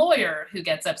a lawyer who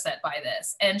gets upset by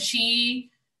this, and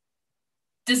she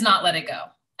does not let it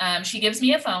go. She gives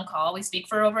me a phone call. We speak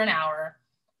for over an hour,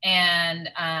 and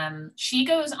she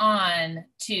goes on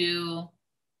to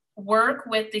work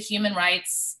with the Human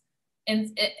Rights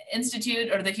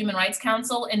Institute or the Human Rights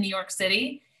Council in New York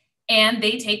City, and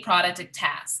they take Prada to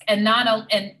task. And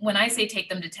when I say take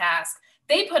them to task,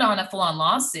 they put on a full-on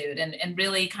lawsuit and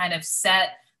really kind of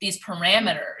set these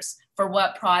parameters for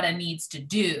what Prada needs to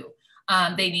do.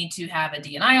 They need to have a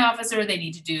D&I officer. They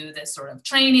need to do this sort of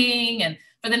training. And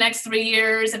for the next 3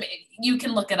 years, I mean, you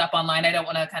can look it up online. I don't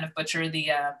want to kind of butcher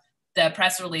the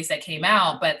press release that came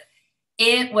out, but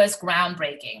it was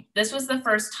groundbreaking. This was the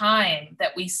first time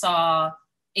that we saw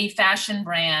a fashion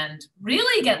brand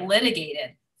really get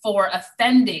litigated for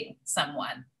offending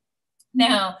someone.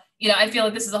 Now, I feel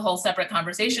like this is a whole separate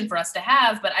conversation for us to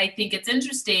have, but I think it's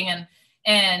interesting,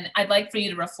 and I'd like for you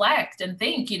to reflect and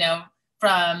think,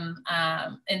 from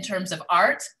in terms of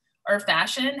art or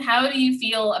fashion, how do you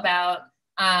feel about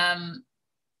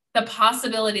the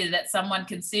possibility that someone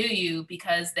can sue you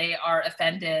because they are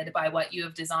offended by what you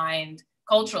have designed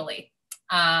culturally?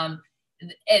 And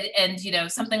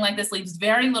something like this leaves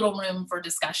very little room for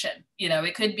discussion.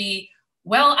 It could be,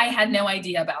 well, I had no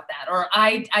idea about that, or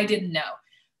I didn't know.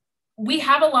 We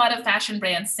have a lot of fashion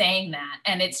brands saying that,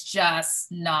 and it's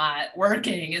just not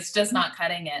working. It's just not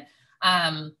cutting it.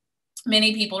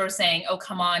 Many people are saying, oh,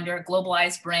 come on, you're a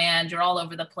globalized brand. You're all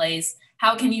over the place.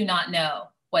 How can you not know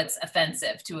what's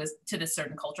offensive to this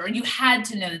certain culture, and you had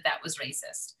to know that that was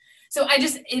racist. So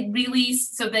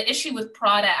so the issue with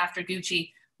Prada after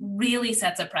Gucci really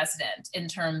sets a precedent in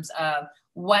terms of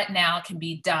what now can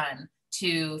be done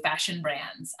to fashion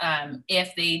brands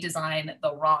if they design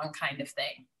the wrong kind of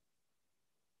thing.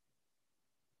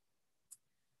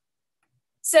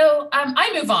 So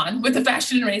I move on with the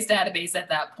fashion and race database at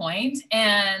that point.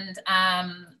 And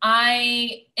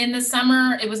in the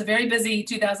summer, it was a very busy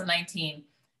 2019.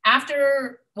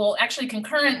 Actually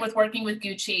concurrent with working with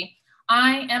Gucci,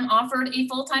 I am offered a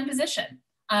full-time position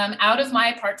out of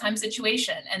my part-time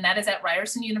situation, and that is at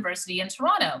Ryerson University in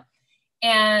Toronto.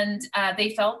 And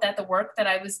they felt that the work that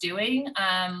I was doing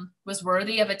was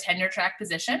worthy of a tenure track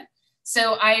position.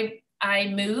 So I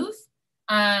move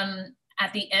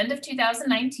at the end of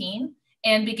 2019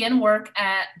 and begin work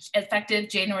effective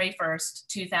January 1st,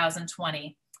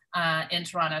 2020 in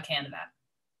Toronto, Canada.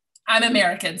 I'm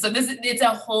American, so it's a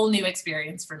whole new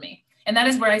experience for me. And that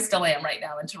is where I still am right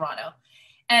now in Toronto.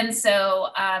 And so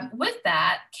with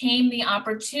that came the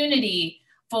opportunity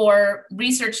for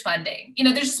research funding. You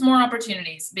know, there's just more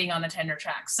opportunities being on the tenure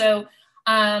track. So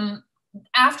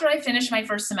after I finished my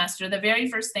first semester, the very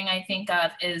first thing I think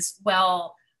of is,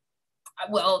 well,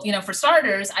 you know, for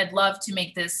starters, I'd love to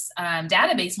make this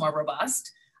database more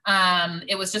robust.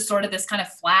 It was just sort of this kind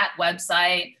of flat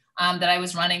website that I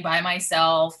was running by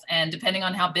myself. And depending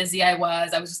on how busy I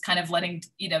was just kind of letting,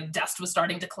 you know, dust was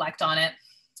starting to collect on it.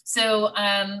 So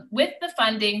with the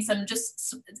funding,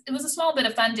 it was a small bit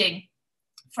of funding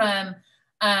from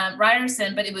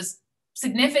Ryerson, but it was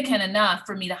significant enough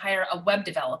for me to hire a web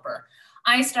developer.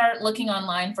 I start looking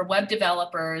online for web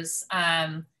developers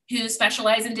who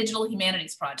specialize in digital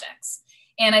humanities projects.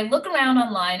 And I look around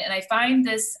online and I find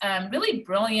this really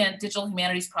brilliant digital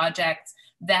humanities project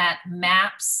that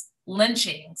maps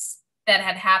lynchings that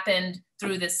had happened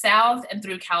through the South and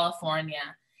through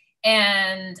California.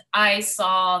 And I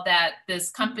saw that this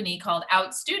company called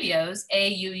Out Studios,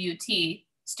 AUUT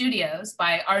Studios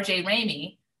by RJ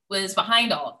Ramey, was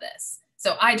behind all of this.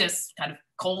 So I just kind of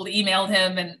cold emailed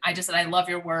him and I just said, I love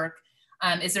your work.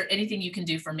 Is there anything you can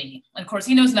do for me? And of course,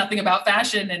 he knows nothing about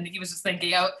fashion and he was just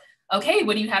thinking, oh, okay,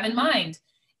 what do you have in mind?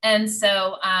 And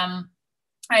so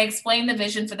I explained the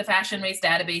vision for the fashion race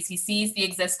database. He sees the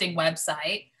existing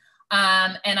website.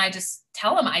 And I just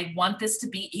tell him, I want this to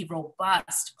be a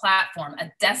robust platform,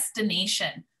 a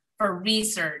destination for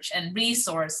research and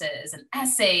resources and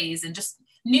essays and just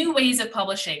new ways of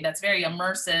publishing that's very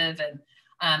immersive. And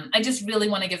I just really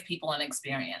want to give people an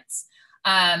experience.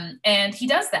 And he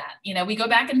does that. You know, we go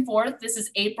back and forth. This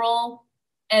is April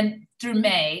and through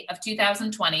May of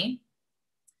 2020.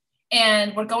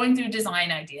 And we're going through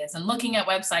design ideas and looking at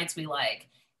websites we like.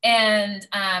 And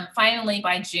finally,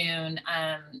 by June,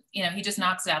 you know, he just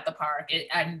knocks it out the park.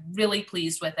 I'm really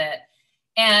pleased with it.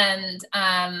 And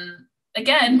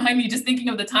again, mind me just thinking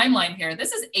of the timeline here.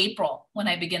 This is April when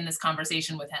I begin this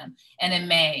conversation with him, and in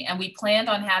May. And we planned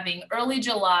on having early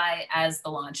July as the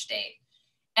launch date.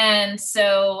 And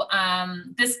so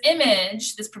this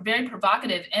image, this very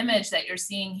provocative image that you're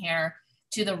seeing here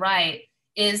to the right,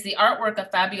 is the artwork of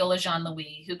Fabiola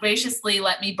Jean-Louis, who graciously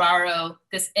let me borrow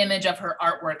this image of her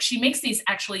artwork. She makes these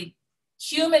actually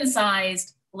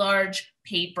human-sized, large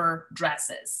paper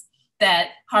dresses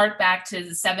that hark back to the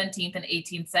 17th and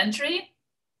 18th century.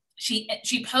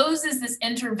 She poses this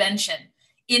intervention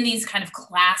in these kind of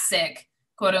classic,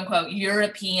 quote unquote,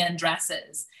 European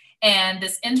dresses. And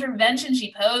this intervention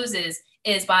she poses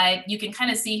is by, you can kind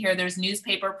of see here, there's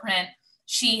newspaper print.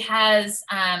 She has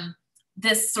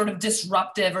this sort of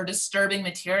disruptive or disturbing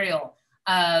material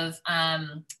of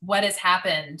what has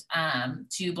happened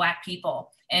to Black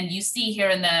people. And you see here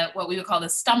in the, what we would call the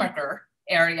stomacher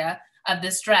area of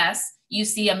this dress, you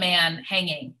see a man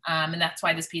hanging. And that's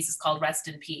why this piece is called Rest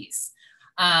in Peace.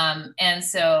 And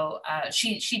so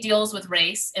she deals with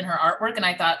race in her artwork. And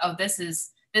I thought, oh, this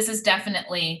is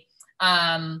definitely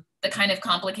the kind of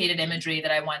complicated imagery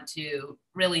that I want to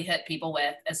really hit people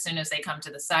with as soon as they come to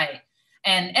the site.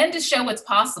 And to show what's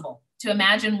possible, to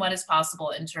imagine what is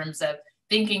possible in terms of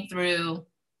thinking through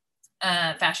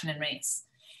fashion and race.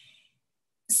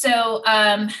 So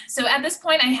at this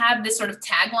point, I have this sort of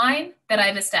tagline that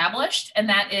I've established, and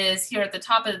that is here at the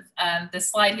top of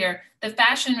this slide here. The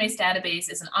Fashion Race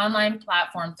Database is an online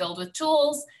platform filled with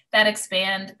tools that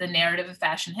expand the narrative of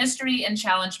fashion history and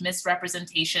challenge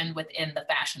misrepresentation within the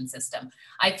fashion system.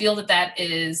 I feel that that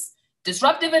is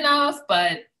disruptive enough,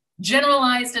 but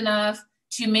generalized enough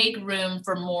to make room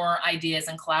for more ideas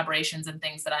and collaborations and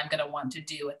things that I'm going to want to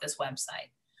do with this website.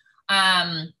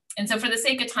 And so for the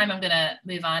sake of time, I'm going to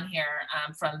move on here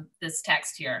from this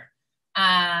text here.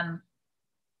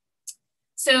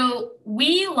 So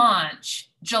we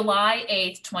launch July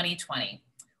 8th, 2020.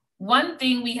 One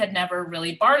thing we had never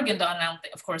really bargained on, and I don't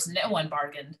think, of course, no one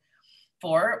bargained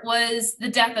for, was the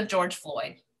death of George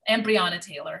Floyd and Breonna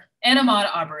Taylor and Ahmaud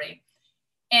Arbery.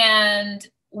 And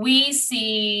we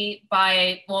see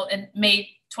in May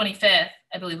 25th,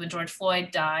 I believe, when George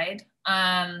Floyd died,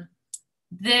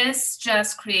 this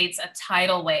just creates a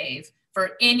tidal wave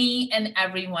for any and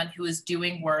everyone who is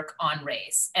doing work on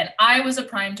race. And I was a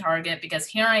prime target because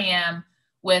here I am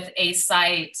with a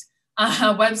website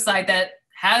that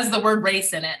has the word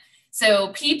race in it. So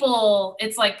people,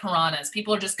 it's like piranhas.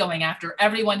 People are just going after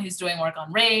everyone who's doing work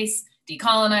on race,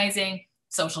 decolonizing,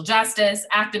 social justice,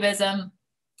 activism,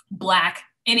 Black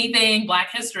anything,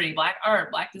 Black history, Black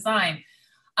art, Black design.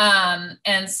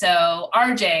 And so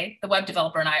RJ, the web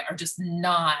developer, and I are just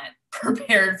not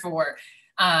prepared for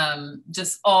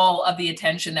just all of the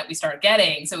attention that we start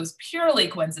getting. So it was purely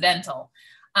coincidental.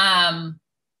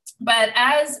 But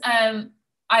as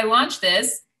I launched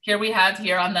this, here we have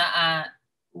here on the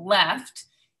left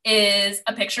is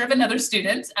a picture of another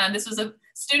student. This was a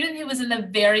student who was in the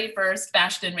very first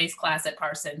fashion and race class at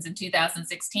Parsons in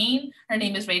 2016. Her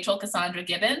name is Rachel Cassandra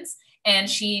Gibbons, and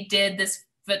she did this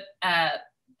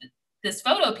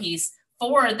photo piece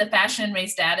for the fashion and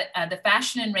race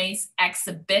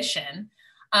exhibition.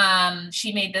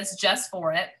 She made this just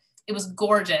for it. It was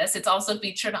gorgeous. It's also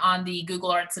featured on the Google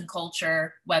Arts and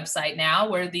Culture website now,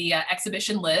 where the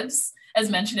exhibition lives, as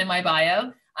mentioned in my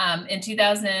bio. In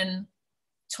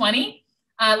 2020,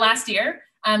 last year,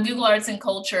 Google Arts and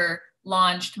Culture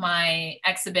launched my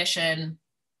exhibition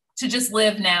to just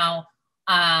live now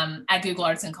at Google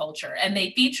Arts and Culture. And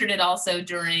they featured it also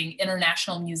during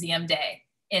International Museum Day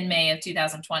in May of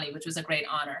 2020, which was a great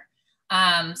honor.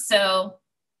 So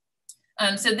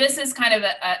this is kind of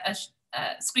a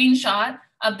screenshot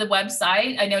of the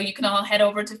website. I know you can all head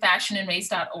over to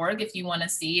fashionandrace.org if you want to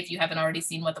see, if you haven't already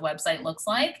seen what the website looks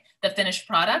like, the finished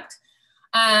product.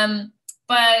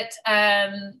 But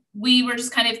we were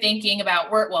just kind of thinking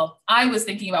about I was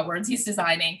thinking about words, he's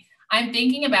designing. I'm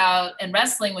thinking about and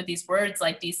wrestling with these words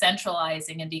like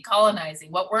decentralizing and decolonizing.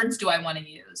 What words do I want to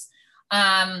use?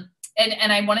 And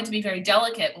I want it to be very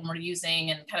delicate when we're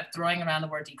using and kind of throwing around the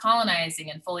word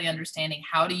decolonizing and fully understanding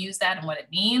how to use that and what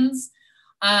it means.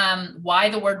 Why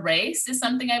the word race is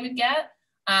something I would get.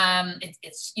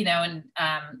 It's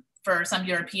for some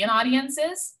European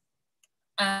audiences,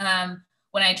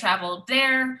 when I traveled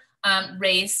there,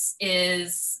 race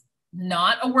is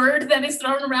not a word that is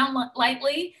thrown around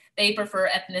lightly. They prefer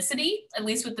ethnicity, at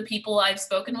least with the people I've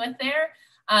spoken with there.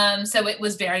 So it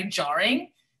was very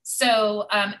jarring. So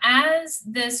as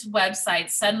this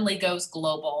website suddenly goes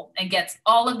global and gets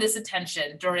all of this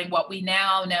attention during what we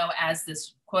now know as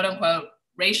this quote unquote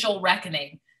racial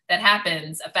reckoning that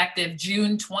happens effective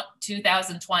June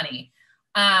 2020,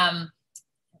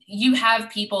 you have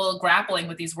people grappling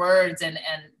with these words, and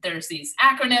there's these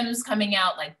acronyms coming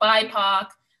out like BIPOC.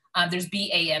 There's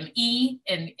BAME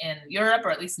in Europe,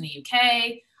 or at least in the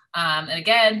UK. And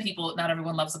again, not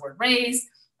everyone loves the word race.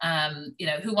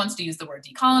 Who wants to use the word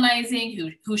decolonizing,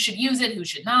 who should use it, who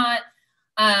should not.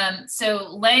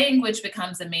 So language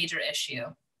becomes a major issue.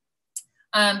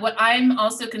 What I'm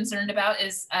also concerned about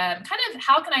is kind of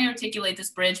how can I articulate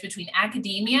this bridge between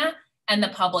academia and the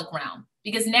public realm?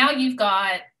 Because now you've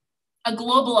got a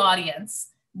global audience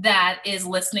that is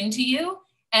listening to you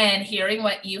and hearing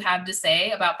what you have to say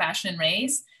about fashion and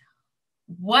race.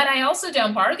 What I also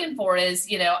don't bargain for is,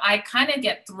 I kind of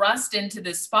get thrust into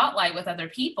this spotlight with other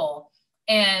people.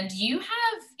 And you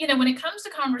have, when it comes to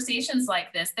conversations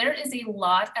like this, there is a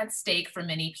lot at stake for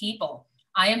many people.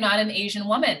 I am not an Asian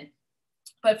woman,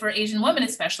 but for Asian women,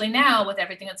 especially now with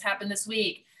everything that's happened this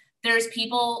week, there's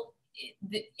people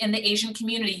in the Asian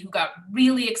community who got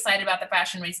really excited about the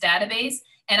fashion race database.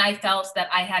 And I felt that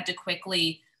I had to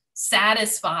quickly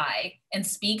satisfy and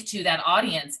speak to that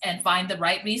audience and find the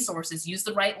right resources, use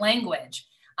the right language.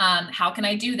 How can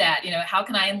I do that? How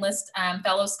can I enlist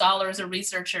fellow scholars or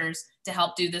researchers to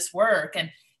help do this work?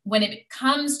 And when it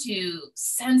comes to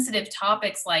sensitive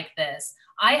topics like this,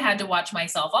 I had to watch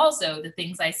myself also, the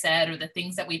things I said or the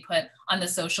things that we put on the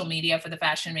social media for the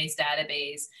fashion race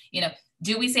database.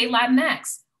 Do we say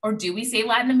Latinx or do we say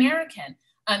Latin American?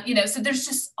 So there's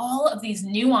just all of these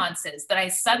nuances that I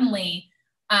suddenly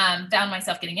found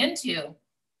myself getting into.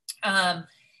 So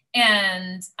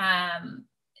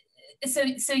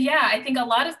yeah, I think a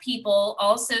lot of people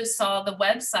also saw the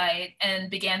website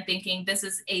and began thinking this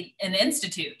is an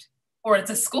institute or it's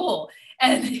a school.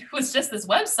 And it was just this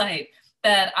website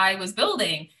that I was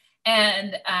building.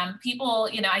 And people,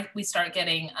 we start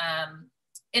getting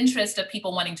interest of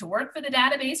people wanting to work for the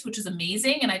database, which is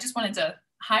amazing. And I just wanted to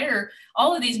hire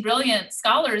all of these brilliant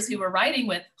scholars who were writing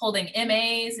with holding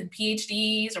MAs and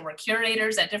PhDs, or were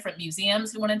curators at different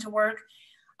museums who wanted to work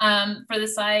for the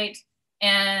site.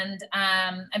 And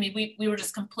I mean, we were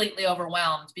just completely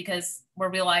overwhelmed, because we're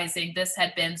realizing this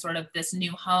had been sort of this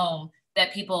new home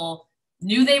that people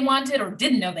knew they wanted or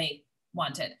didn't know they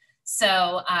wanted.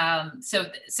 So, so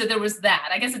there was that.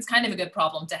 I guess it's kind of a good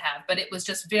problem to have, but it was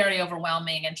just very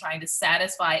overwhelming and trying to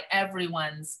satisfy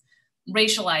everyone's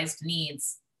racialized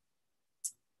needs.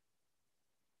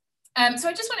 So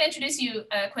I just want to introduce you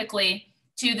quickly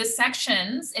to the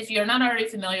sections. If you're not already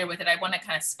familiar with it, I want to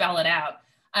kind of spell it out.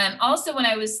 Also, when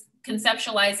I was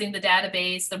conceptualizing the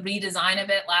database, the redesign of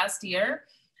it last year,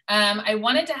 I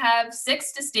wanted to have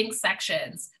 6 distinct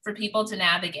sections for people to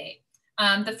navigate.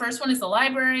 The first one is the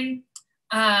library,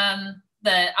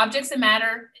 the objects that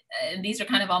matter, and these are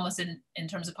kind of almost in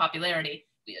terms of popularity,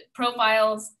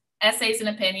 profiles, essays and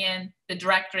opinion, the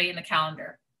directory, and the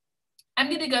calendar. I'm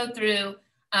going to go through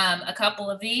a couple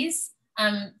of these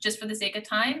just for the sake of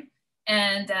time,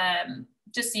 and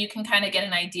just so you can kind of get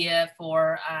an idea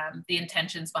for the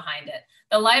intentions behind it.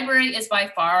 The library is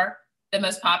by far the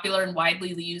most popular and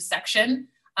widely used section.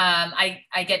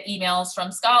 I get emails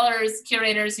from scholars,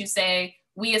 curators who say,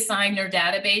 we assign your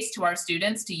database to our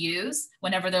students to use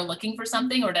whenever they're looking for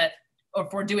something, or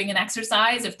if we're doing an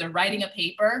exercise, if they're writing a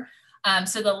paper.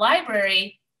 So the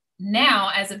library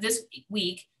now, as of this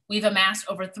week, we've amassed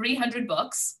over 300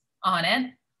 books on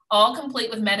it, all complete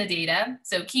with metadata.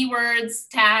 So keywords,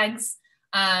 tags,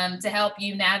 to help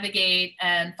you navigate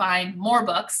and find more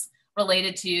books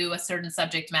related to a certain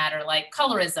subject matter, like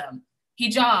colorism,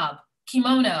 hijab,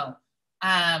 kimono,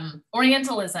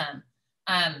 Orientalism,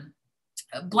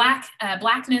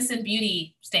 blackness and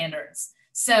beauty standards.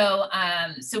 So,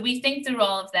 so we think through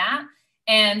all of that.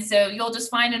 And so you'll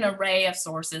just find an array of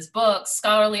sources: books,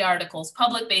 scholarly articles,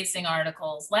 public-facing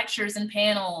articles, lectures and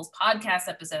panels, podcast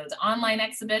episodes, online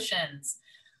exhibitions.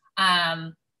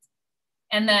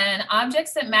 And then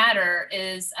Objects That Matter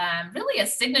is really a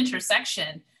signature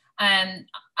section. And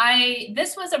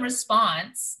this was a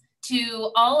response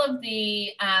to all of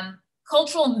the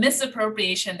cultural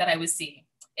misappropriation that I was seeing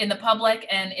in the public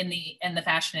and in the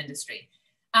fashion industry.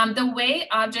 The way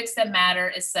Objects That Matter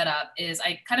is set up is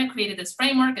I kind of created this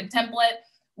framework and template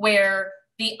where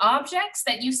the objects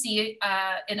that you see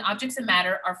in Objects That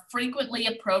Matter are frequently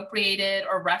appropriated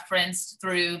or referenced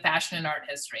through fashion and art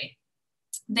history.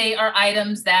 They are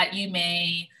items that you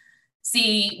may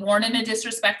see worn in a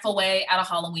disrespectful way at a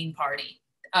Halloween party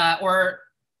or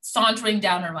sauntering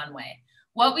down a runway.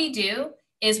 What we do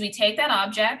is we take that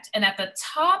object, and at the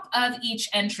top of each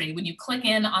entry, when you click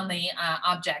in on the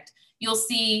object, you'll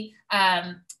see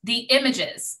the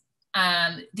images,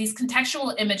 these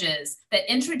contextual images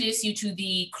that introduce you to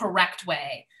the correct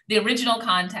way, the original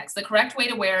context, the correct way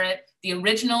to wear it, the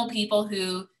original people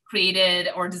who created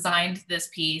or designed this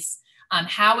piece,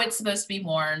 how it's supposed to be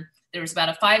worn. There's about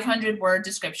a 500-word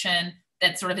description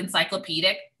that's sort of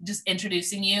encyclopedic, just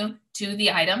introducing you to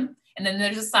the item. And then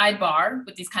there's a sidebar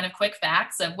with these kind of quick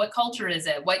facts of what culture is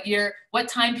it, what year, what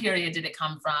time period did it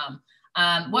come from,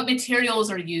 what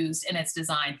materials are used in its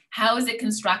design, how is it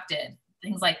constructed,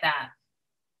 things like that.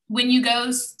 When you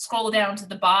go scroll down to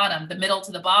the bottom, the middle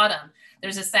to the bottom,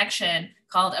 there's a section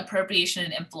called Appropriation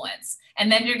and Influence.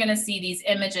 And then you're going to see these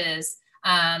images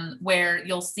where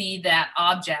you'll see that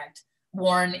object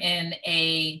worn in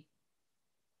a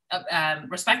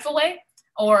respectful way,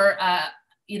 or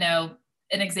you know,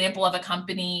 an example of a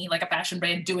company like a fashion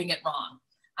brand doing it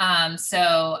wrong.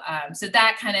 So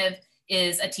that kind of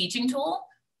is a teaching tool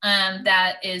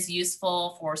that is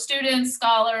useful for students,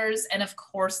 scholars, and of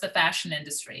course the fashion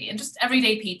industry and just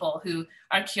everyday people who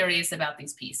are curious about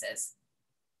these pieces.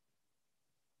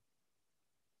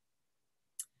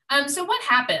 So what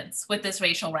happens with this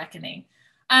racial reckoning?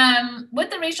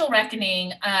 With the racial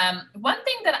reckoning, one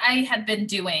thing that I had been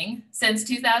doing since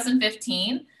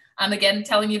 2015, again,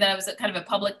 telling you that I was kind of a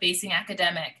public-facing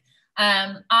academic,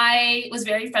 I was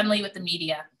very friendly with the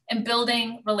media and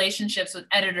building relationships with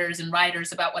editors and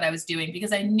writers about what I was doing,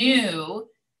 because I knew,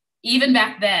 even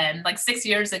back then, like 6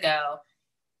 years ago,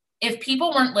 if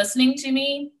people weren't listening to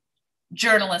me,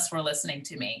 journalists were listening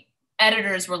to me,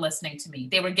 editors were listening to me.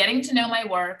 They were getting to know my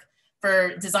work.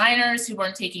 For designers who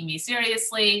weren't taking me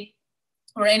seriously,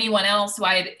 or anyone else who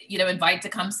I'd invite to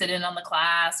come sit in on the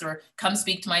class or come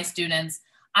speak to my students,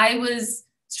 I was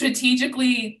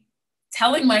strategically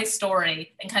telling my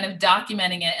story and kind of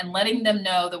documenting it and letting them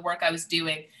know the work I was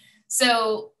doing.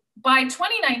 So by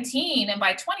 2019 and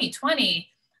by 2020,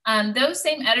 those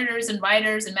same editors and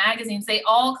writers and magazines, they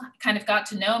all kind of got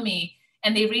to know me,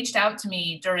 and they reached out to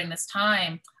me during this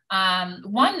time.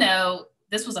 One, though,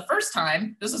 this was the first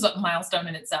time, this was a milestone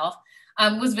in itself,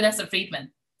 was Vanessa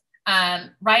Friedman.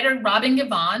 Writer Robin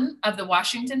Givhan of the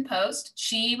Washington Post,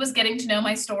 she was getting to know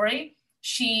my story.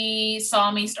 She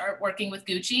saw me start working with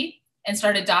Gucci and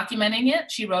started documenting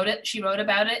it. She wrote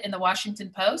about it in the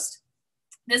Washington Post.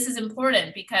 This is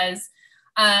important because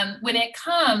when it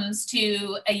comes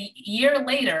to a year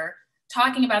later,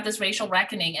 talking about this racial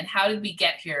reckoning and how did we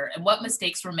get here and what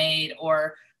mistakes were made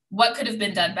or what could have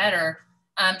been done better,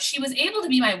 she was able to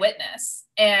be my witness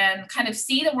and kind of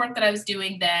see the work that I was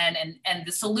doing then and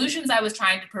the solutions I was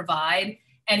trying to provide.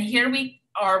 And here we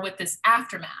are with this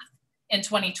aftermath in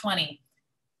 2020.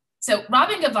 So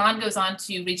Robin Givhan goes on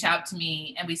to reach out to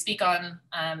me and we speak on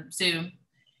Zoom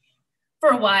for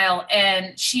a while.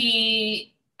 And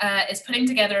she is putting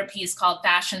together a piece called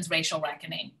Fashion's Racial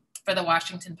Reckoning for the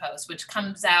Washington Post, which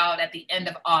comes out at the end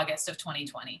of August of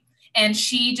 2020. And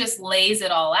she just lays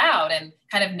it all out and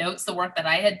kind of notes the work that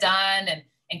I had done and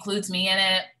includes me in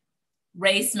it.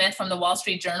 Ray Smith from the Wall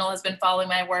Street Journal has been following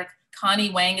my work.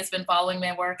 Connie Wang has been following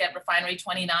my work at Refinery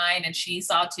 29, and she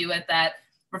saw to it that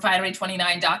Refinery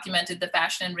 29 documented the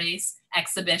Fashion and Race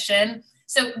exhibition.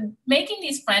 So making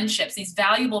these friendships, these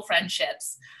valuable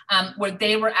friendships, where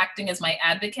they were acting as my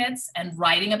advocates and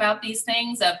writing about these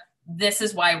things of this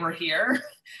is why we're here,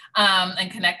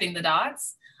 and connecting the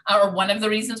dots, or one of the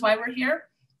reasons why we're here.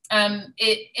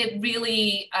 It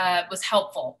really was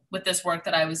helpful with this work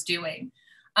that I was doing.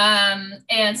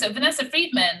 And so Vanessa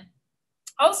Friedman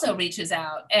also reaches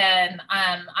out, and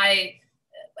I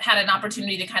had an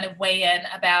opportunity to kind of weigh in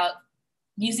about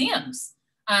museums,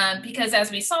 because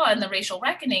as we saw in the racial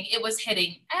reckoning, it was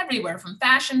hitting everywhere from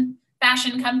fashion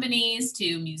companies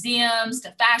to museums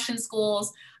to fashion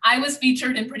schools. I was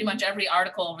featured in pretty much every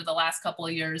article over the last couple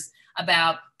of years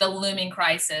about the looming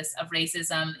crisis of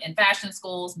racism in fashion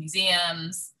schools,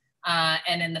 museums,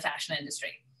 and in the fashion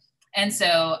industry. And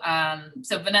so,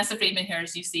 so Vanessa Friedman here,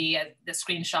 as you see at the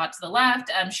screenshot to the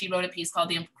left, she wrote a piece called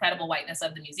The Incredible Whiteness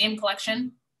of the Museum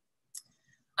Collection.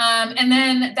 And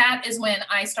then that is when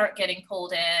I start getting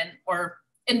pulled in or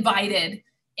invited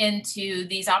into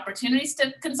these opportunities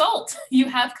to consult. You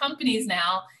have companies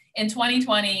now in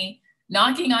 2020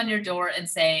 knocking on your door and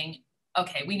saying,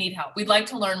 okay, we need help. We'd like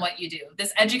to learn what you do.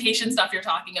 This education stuff you're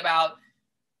talking about,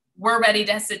 we're ready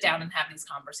to sit down and have these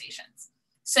conversations.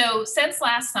 So since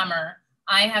last summer,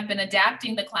 I have been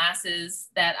adapting the classes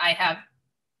that I have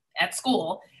at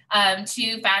school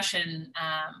to fashion,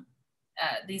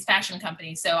 these fashion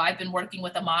companies. So I've been working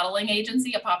with a modeling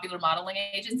agency, a popular modeling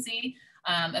agency,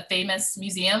 a famous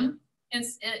museum, a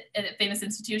famous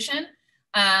institution.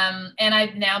 And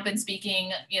I've now been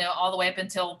speaking, all the way up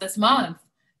until this month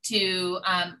to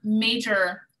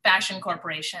major fashion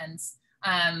corporations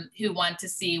who want to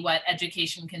see what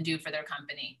education can do for their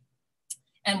company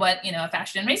and what, a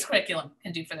fashion and race curriculum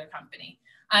can do for their company.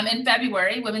 In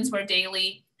February, Women's Wear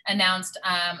Daily announced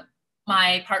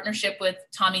my partnership with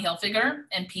Tommy Hilfiger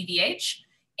and PVH.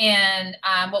 And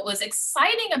what was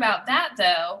exciting about that,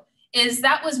 though, is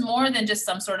that was more than just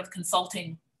some sort of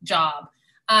consulting job.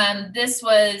 This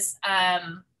was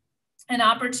an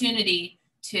opportunity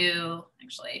to,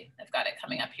 actually, I've got it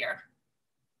coming up here.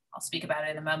 I'll speak about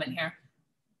it in a moment here.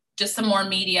 Just some more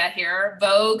media here.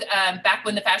 Vogue, back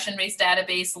when the Fashion Race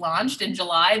Database launched in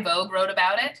July, Vogue wrote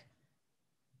about it.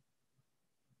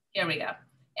 Here we go.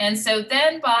 And so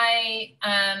then by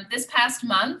this past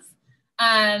month,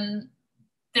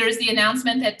 there's the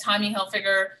announcement that Tommy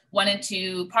Hilfiger wanted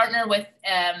to partner with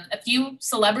a few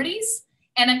celebrities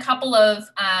and a couple of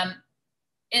kind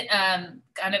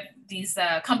of these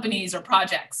companies or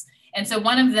projects. And so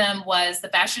one of them was the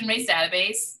Fashion Race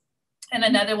Database, and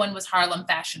another one was Harlem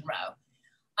Fashion Row,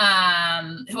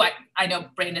 who I know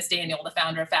Brandis Daniel, the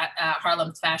founder of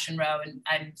Harlem's Fashion Row, and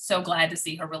I'm so glad to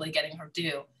see her really getting her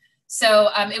due. So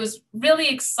it was really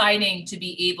exciting to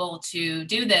be able to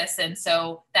do this. And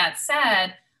so that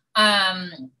said,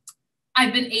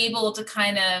 I've been able to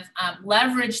kind of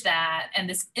leverage that and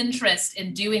this interest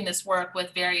in doing this work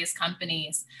with various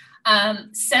companies.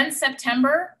 Since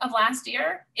September of last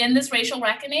year, in this racial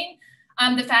reckoning,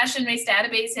 the Fashion Race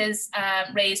Database has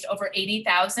raised over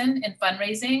 $80,000 in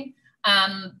fundraising.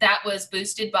 That was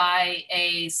boosted by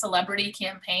a celebrity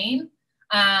campaign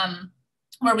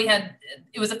where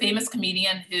it was a famous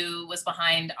comedian who was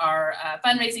behind our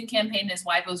fundraising campaign. His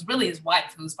wife, it was really his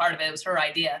wife who was part of it. It was her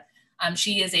idea.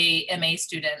 She is a MA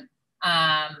student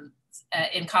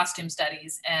in costume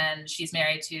studies, and she's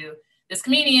married to this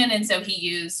comedian. And so he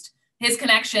used his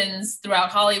connections throughout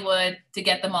Hollywood to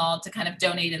get them all to kind of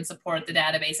donate and support the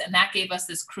database. And that gave us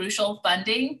this crucial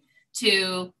funding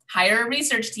to hire a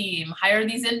research team, hire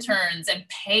these interns and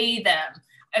pay them.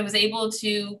 I was able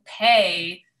to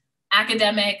pay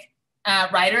academic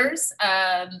writers,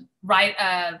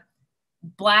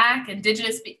 Black,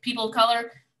 Indigenous people of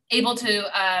color, able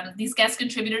to, these guest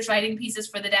contributors writing pieces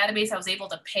for the database, I was able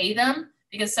to pay them,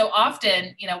 because so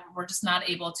often, you know, we're just not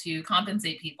able to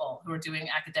compensate people who are doing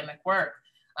academic work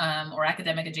or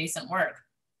academic adjacent work.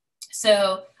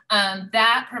 So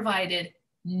that provided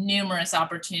numerous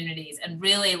opportunities and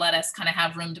really let us kind of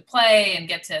have room to play and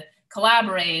get to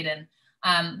collaborate.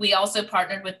 And we also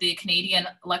partnered with the Canadian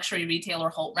luxury retailer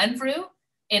Holt Renfrew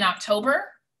in October,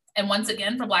 and once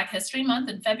again for Black History Month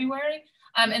in February.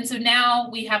 And so now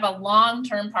we have a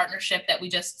long-term partnership that we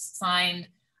just signed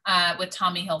with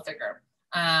Tommy Hilfiger.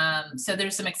 So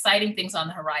there's some exciting things on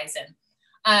the horizon.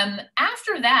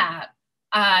 After that,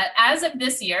 as of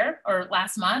this year or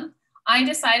last month, I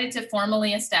decided to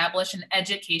formally establish an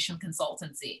education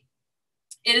consultancy.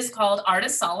 It is called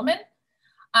Artist Solomon.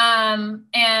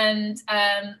 In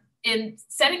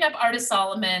setting up Artist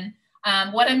Solomon,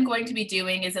 what I'm going to be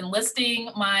doing is enlisting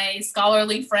my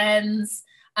scholarly friends,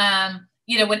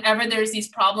 you know, whenever there's these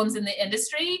problems in the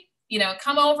industry, you know,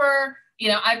 come over, you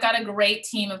know, I've got a great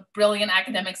team of brilliant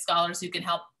academic scholars who can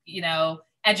help, you know,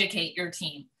 educate your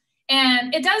team.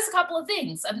 And it does a couple of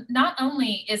things. Not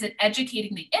only is it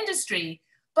educating the industry,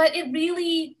 but it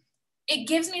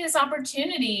gives me this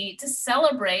opportunity to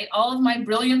celebrate all of my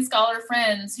brilliant scholar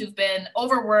friends who've been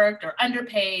overworked or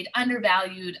underpaid,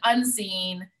 undervalued,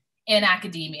 unseen in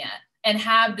academia, and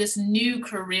have this new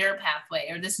career pathway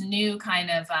or this new kind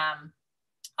of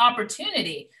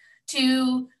opportunity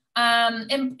to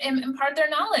impart their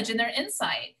knowledge and their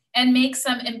insight and make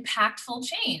some impactful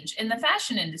change in the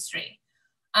fashion industry.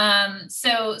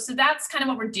 So that's kind of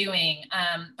what we're doing.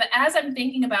 But as I'm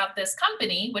thinking about this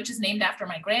company, which is named after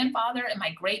my grandfather and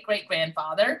my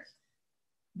great-great-grandfather,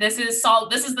 this is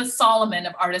the Solomon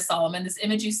of Artist Solomon. This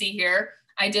image you see here,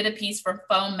 I did a piece for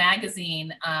Foam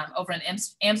magazine over in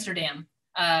Amsterdam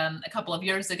a couple of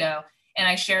years ago. And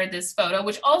I shared this photo,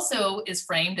 which also is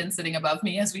framed and sitting above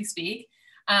me as we speak.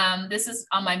 This is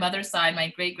on my mother's side,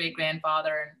 my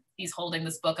great-great-grandfather, and he's holding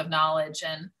this book of knowledge.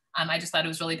 And I just thought it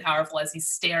was really powerful as he's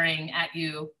staring at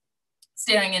you,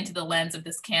 staring into the lens of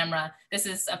this camera. This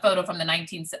is a photo from the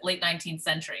late 19th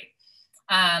century.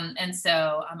 And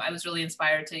so I was really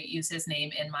inspired to use his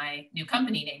name in my new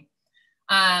company name.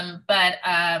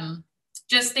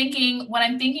 Just thinking, what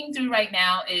I'm thinking through right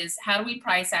now is how do we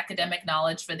price academic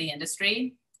knowledge for the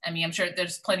industry? I mean, I'm sure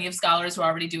there's plenty of scholars who are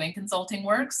already doing consulting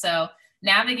work. So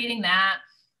navigating that.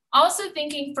 Also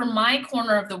thinking for my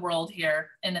corner of the world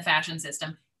here in the fashion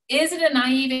system, is it a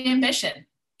naive ambition?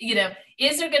 You know,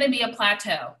 is there going to be a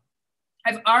plateau?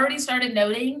 I've already started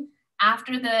noting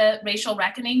after the racial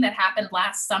reckoning that happened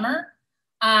last summer.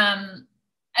 I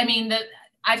mean,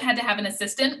 I've had to have an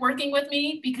assistant working with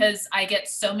me because I get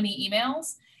so many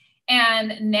emails.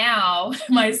 And now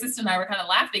my assistant and I were kind of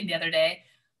laughing the other day.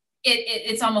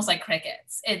 It's almost like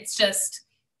crickets. It's just,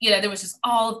 you know, there was just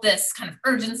all of this kind of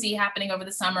urgency happening over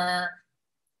the summer,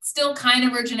 still kind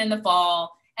of urgent in the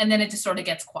fall. And then it just sort of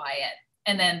gets quiet.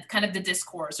 And then kind of the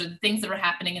discourse or the things that are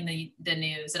happening in the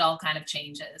news, it all kind of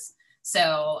changes.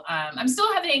 So I'm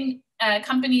still having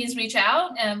companies reach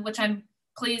out, which I'm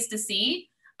pleased to see.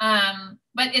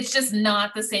 But it's just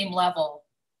not the same level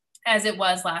as it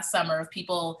was last summer of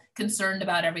people concerned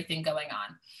about everything going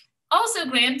on. Also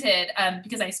granted,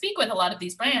 because I speak with a lot of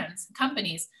these brands,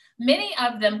 companies, many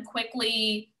of them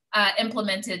quickly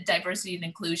implemented diversity and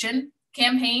inclusion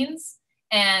campaigns.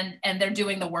 And they're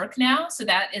doing the work now. So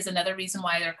that is another reason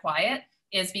why they're quiet,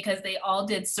 is because they all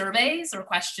did surveys or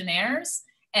questionnaires,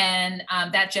 and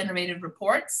that generated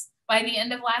reports by the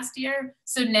end of last year.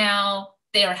 So now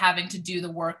they are having to do the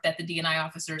work that the D&I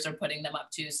officers are putting them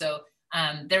up to. So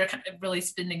they're kind of really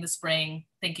spending the spring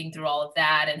thinking through all of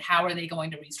that and how are they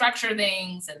going to restructure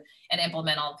things and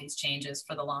implement all of these changes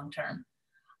for the long term.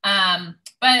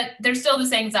 But there's still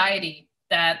this anxiety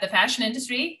that the fashion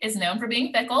industry is known for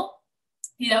being fickle.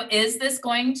 You know, is this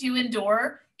going to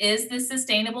endure? Is this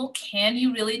sustainable? Can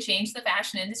you really change the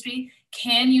fashion industry?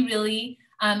 Can you really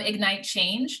ignite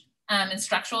change and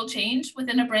structural change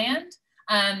within a brand?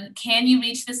 Can you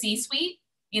reach the C-suite?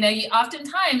 You know,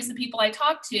 oftentimes the people I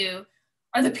talk to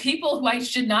are the people who I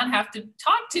should not have to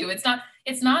talk to.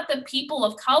 It's not the people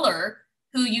of color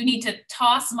who you need to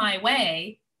toss my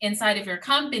way inside of your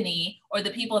company, or the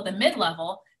people at the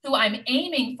mid-level. Who I'm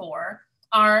aiming for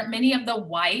are many of the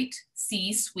white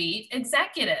C-suite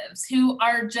executives who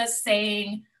are just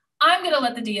saying, I'm going to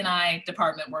let the D&I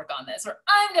department work on this, or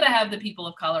I'm going to have the people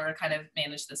of color kind of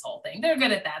manage this whole thing. They're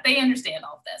good at that. They understand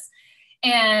all of this.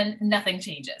 And nothing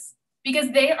changes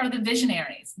because they are the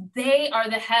visionaries. They are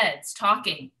the heads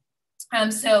talking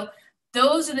So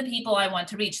those are the people I want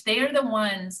to reach. They are the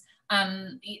ones,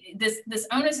 this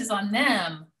onus is on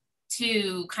them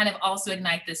to kind of also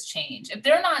ignite this change. If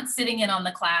they're not sitting in on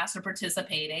the class or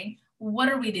participating, what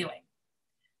are we doing?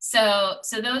 So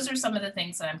those are some of the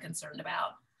things that I'm concerned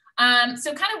about.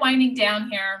 So kind of winding down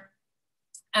here,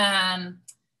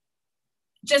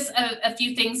 just a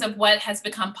few things of what has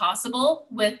become possible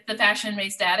with the Fashion and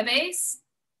Race database.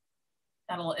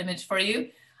 Got a little image for you.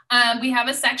 We have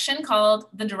a section called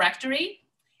the directory,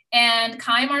 and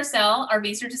Kai Marcel, our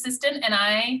research assistant, and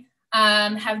I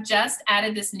have just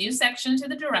added this new section to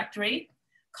the directory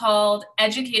called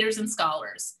Educators and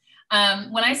Scholars.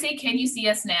 When I say, can you see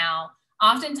us now?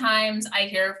 Oftentimes I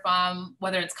hear from,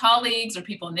 whether it's colleagues or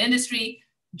people in the industry,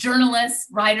 journalists,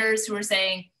 writers who are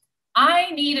saying,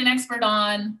 I need an expert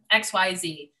on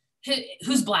XYZ,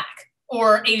 who's Black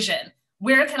or Asian.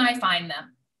 Where can I find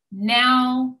them?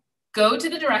 Now go to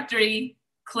the directory,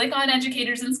 click on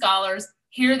Educators and Scholars.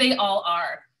 Here they all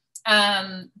are.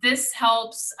 This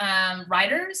helps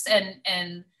writers,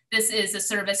 and this is a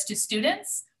service to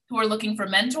students who are looking for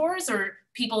mentors or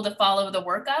people to follow the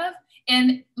work of.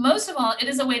 And most of all, it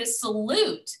is a way to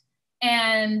salute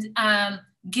and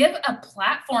give a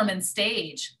platform and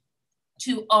stage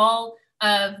to all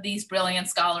of these brilliant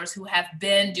scholars who have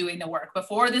been doing the work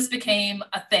before this became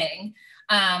a thing.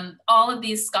 All of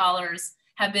these scholars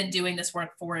have been doing this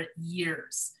work for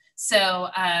years. So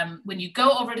when you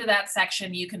go over to that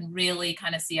section, you can really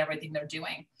kind of see everything they're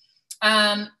doing.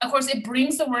 Of course, it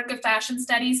brings the work of fashion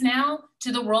studies now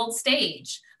to the world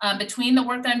stage. Between the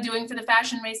work that I'm doing for the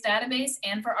Fashion Race database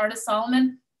and for Artist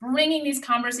Solomon, bringing these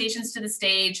conversations to the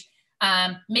stage,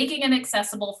 making it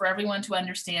accessible for everyone to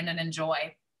understand and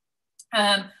enjoy.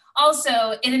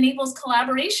 Also, it enables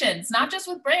collaborations, not just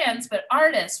with brands, but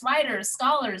artists, writers,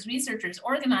 scholars, researchers,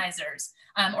 organizers,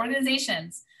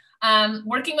 organizations.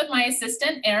 Working with my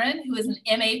assistant, Erin, who is an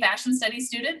MA Fashion Studies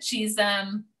student. She's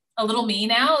a little me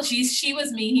now. She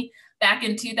was me back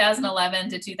in 2011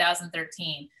 to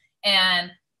 2013.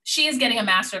 And she is getting a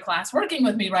masterclass working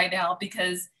with me right now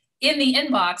because in the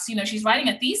inbox, you know, she's writing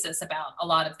a thesis about a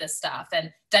lot of this stuff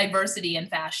and diversity in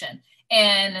fashion.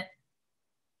 And,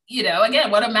 you know,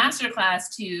 again, what a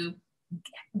masterclass to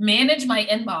manage my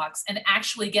inbox and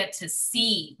actually get to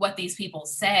see what these people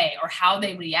say or how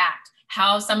they react,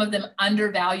 how some of them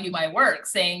undervalue my work,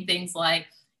 saying things like,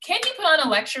 can you put on a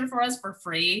lecture for us for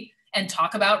free and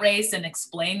talk about race and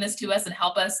explain this to us and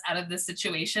help us out of this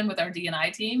situation with our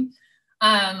D&I team?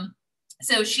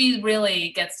 So she really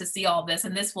gets to see all this,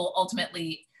 and this will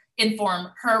ultimately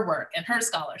inform her work and her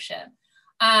scholarship.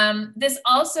 This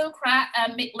also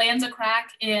lands a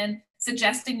crack in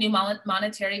suggesting new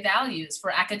monetary values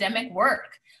for academic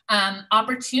work,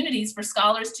 opportunities for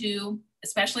scholars to,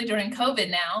 especially during COVID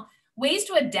now, ways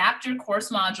to adapt your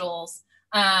course modules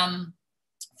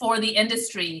for the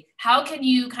industry. How can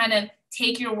you kind of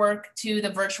take your work to the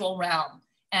virtual realm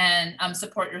and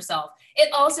support yourself? It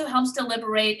also helps to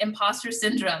liberate imposter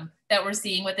syndrome that we're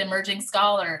seeing with emerging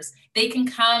scholars. They can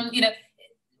come, you know,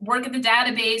 work at the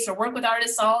database or work with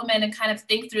Artist Solomon and kind of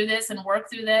think through this and work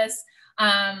through this.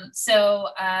 So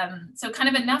kind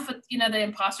of enough with, you know, the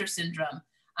imposter syndrome.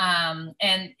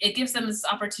 And it gives them this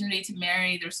opportunity to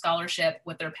marry their scholarship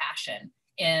with their passion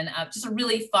in just a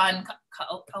really fun,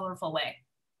 colorful way.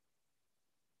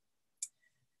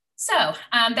 So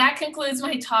that concludes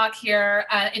my talk here.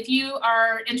 If you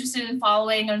are interested in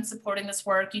following and supporting this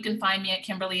work, you can find me at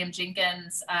Kimberly M.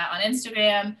 Jenkins on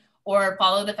Instagram, or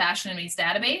follow the Fashion and Race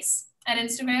database at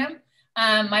Instagram.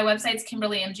 My website's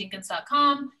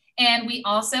kimberlymjenkins.com. And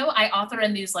I author a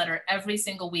newsletter every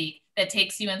single week that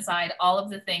takes you inside all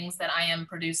of the things that I am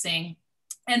producing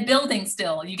and building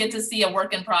still. You get to see a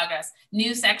work in progress,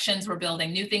 new sections we're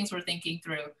building, new things we're thinking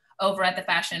through over at the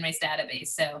Fashion and Race database.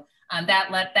 So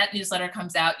that newsletter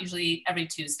comes out usually every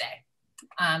Tuesday.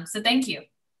 So thank you.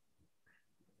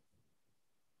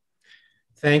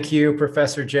 Thank you,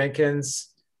 Professor Jenkins,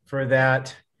 for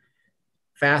that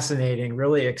fascinating,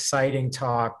 really exciting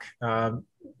talk.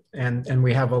 And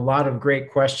we have a lot of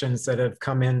great questions that have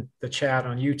come in the chat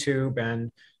on YouTube, and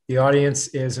the audience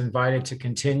is invited to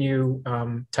continue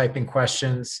typing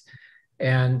questions.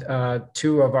 And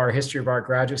two of our History of Art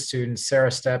graduate students, Sarah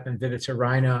Stepp and Vidita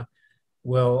Raina,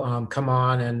 will come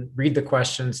on and read the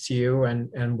questions to you,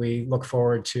 and we look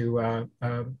forward to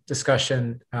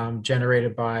discussion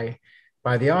generated by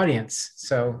the audience.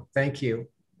 So thank you.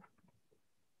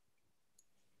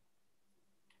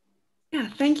 Yeah,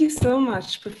 thank you so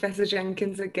much, Professor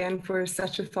Jenkins, again, for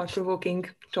such a thought-provoking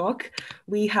talk.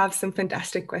 We have some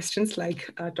fantastic questions,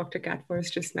 like Dr.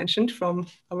 Catforest just mentioned, from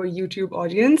our YouTube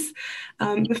audience.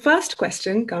 The first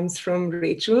question comes from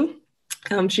Rachel.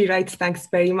 She writes, thanks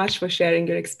very much for sharing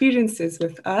your experiences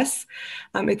with us.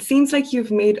 It seems like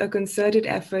you've made a concerted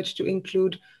effort to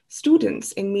include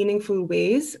students in meaningful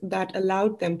ways that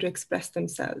allowed them to express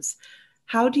themselves.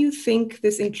 How do you think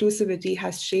this inclusivity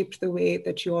has shaped the way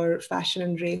that your fashion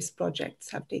and race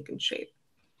projects have taken shape?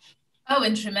 Oh,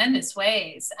 in tremendous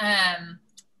ways.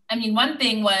 I mean, one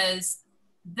thing was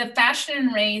the fashion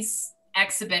and race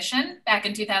exhibition back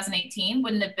in 2018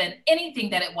 wouldn't have been anything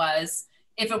that it was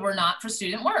if it were not for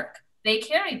student work. They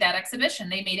carried that exhibition.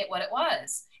 They made it what it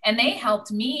was. And they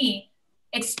helped me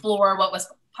explore what was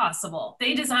possible.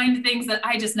 They designed things that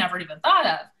I just never even thought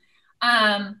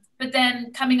of. But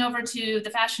then coming over to the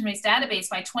Fashion Race database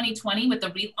by 2020 with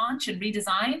the relaunch and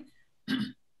redesign,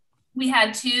 we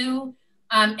had two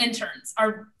interns,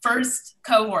 our first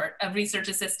cohort of research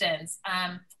assistants,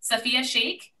 Safia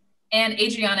Sheikh and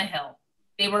Adriana Hill.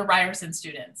 They were Ryerson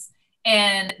students.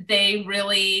 And they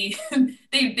really,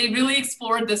 they really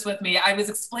explored this with me. I was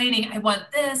explaining, I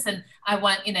want this, and I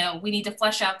want, you know, we need to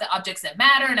flesh out the objects that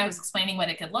matter. And I was explaining what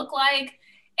it could look like.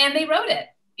 And they wrote it.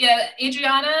 Yeah,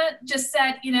 Adriana just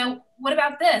said, you know, what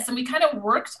about this? And we kind of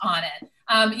worked on it.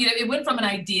 You know, it went from an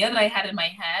idea that I had in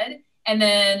my head, and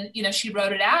then, you know, she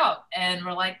wrote it out, and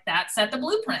we're like, that set the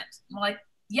blueprint. And we're like,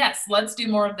 yes, let's do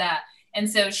more of that. And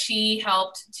so she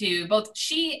helped to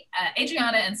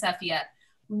Adriana and Safia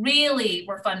really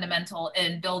were fundamental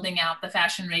in building out the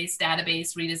Fashion Race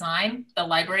database redesign, the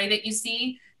library that you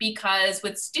see, because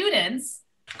with students,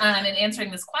 in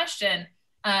answering this question,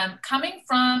 coming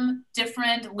from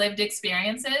different lived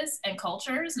experiences and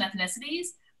cultures and ethnicities,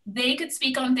 they could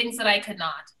speak on things that I could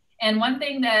not. And one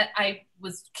thing that I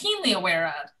was keenly aware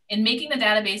of in making the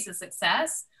database a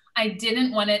success, I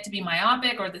didn't want it to be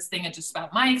myopic or this thing is just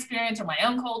about my experience or my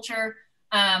own culture.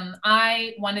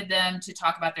 I wanted them to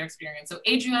talk about their experience. So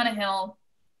Adriana Hill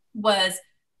was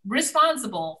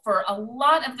responsible for a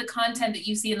lot of the content that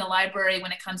you see in the library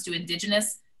when it comes to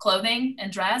Indigenous clothing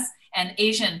and dress and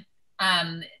Asian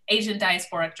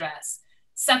diasporic dress.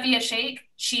 Safia Sheikh,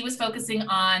 she was focusing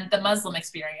on the Muslim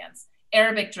experience,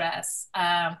 Arabic dress,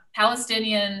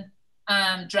 Palestinian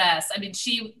dress. I mean,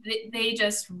 they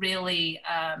just really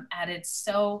added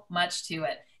so much to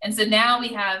it. And so now we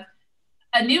have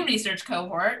a new research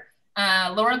cohort,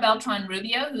 Laura Beltran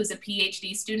Rubio, who's a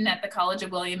PhD student at the College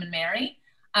of William and Mary.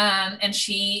 And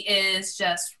she is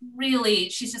just really,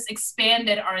 she's just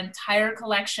expanded our entire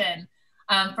collection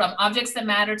from objects that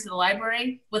matter to the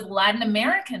library with Latin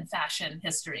American fashion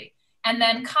history. And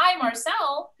then Kai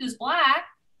Marcel, who's Black,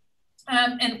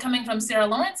 and coming from Sarah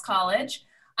Lawrence College,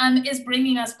 is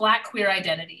bringing us Black queer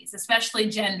identities, especially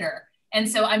gender. And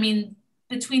so, I mean,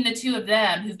 between the two of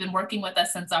them who've been working with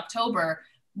us since October,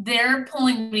 they're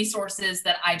pulling resources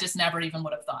that I just never even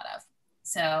would have thought of.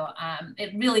 So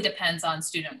it really depends on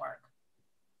student work.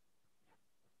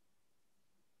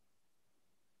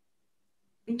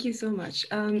 Thank you so much.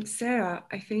 Sarah,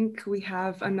 I think we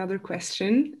have another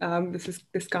question.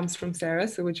 This comes from Sarah,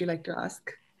 so would you like to ask?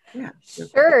 Yeah.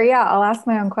 Sure, yeah, I'll ask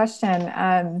my own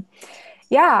question.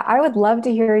 Yeah, I would love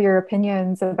to hear your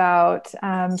opinions about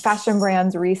fashion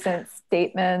brands' recent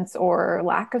statements or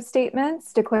lack of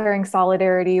statements declaring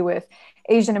solidarity with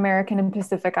Asian American and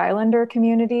Pacific Islander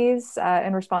communities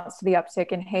in response to the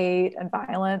uptick in hate and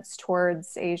violence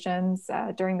towards Asians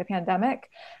during the pandemic.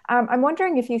 I'm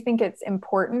wondering if you think it's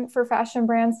important for fashion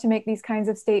brands to make these kinds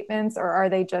of statements, or are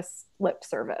they just lip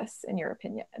service, in your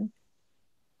opinion?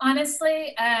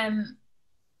 Honestly,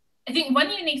 I think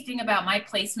one unique thing about my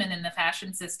placement in the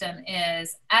fashion system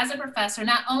is, as a professor,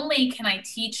 not only can I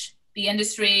teach the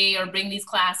industry or bring these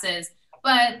classes,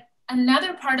 but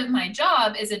another part of my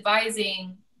job is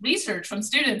advising research from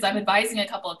students. I'm advising a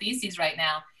couple of theses right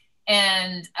now.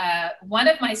 And one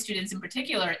of my students in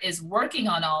particular is working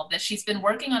on all of this. She's been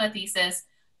working on a thesis,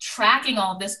 tracking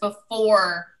all of this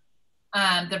before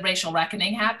the racial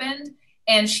reckoning happened.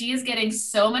 And she is getting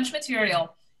so much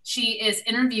material. She is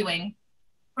interviewing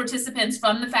participants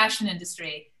from the fashion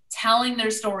industry, telling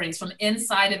their stories from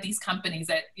inside of these companies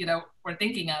that, you know, we're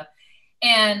thinking of.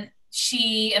 And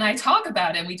she and I talk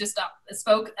about it. We just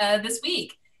spoke this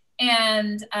week.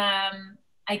 And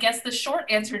I guess the short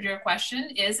answer to your question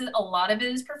is a lot of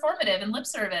it is performative and lip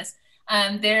service.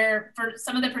 For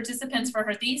some of the participants for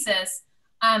her thesis,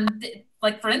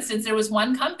 like for instance, there was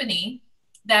one company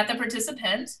that the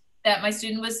participant that my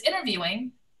student was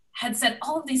interviewing had said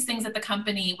all of these things that the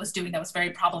company was doing that was very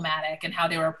problematic and how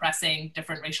they were oppressing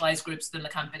different racialized groups within the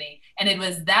company. And it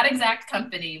was that exact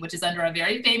company, which is under a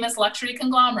very famous luxury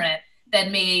conglomerate, that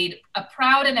made a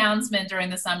proud announcement during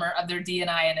the summer of their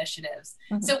D&I initiatives.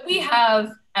 Mm-hmm. So we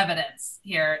have evidence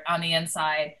here on the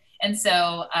inside. And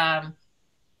so,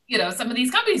 some of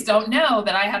these companies don't know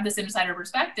that I have this insider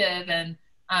perspective. And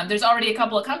there's already a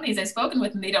couple of companies I've spoken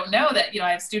with, and they don't know that,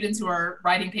 I have students who are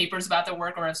writing papers about their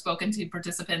work, or have spoken to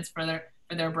participants for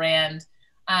their brand.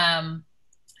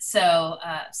 So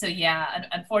yeah,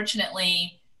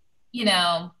 unfortunately,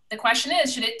 the question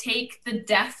is, should it take the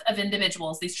death of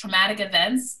individuals, these traumatic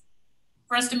events,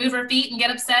 for us to move our feet and get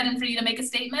upset and for you to make a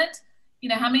statement?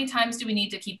 How many times do we need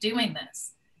to keep doing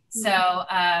this? So,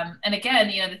 and again,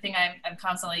 the thing I'm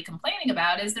constantly complaining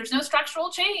about is there's no structural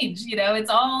change. It's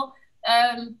all,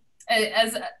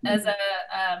 as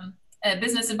a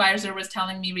business advisor was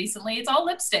telling me recently, it's all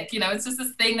lipstick. It's just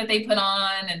this thing that they put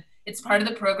on, and it's part of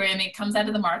the programming. It comes out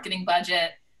of the marketing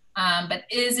budget. But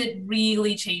is it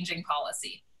really changing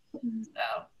policy?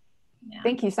 So, yeah.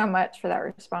 Thank you so much for that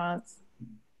response.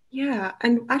 Yeah,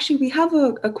 and actually we have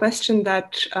a question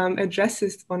that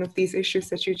addresses one of these issues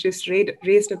that you just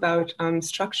raised about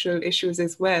structural issues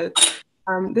as well.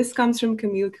 This comes from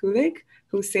Camille Kulik,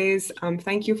 who says,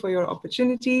 thank you for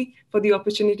the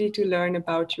opportunity to learn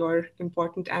about your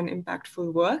important and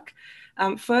impactful work.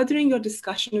 Furthering your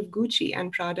discussion of Gucci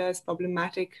and Prada's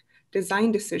problematic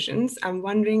design decisions, I'm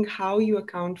wondering how you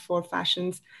account for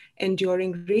fashion's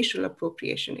enduring racial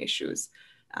appropriation issues.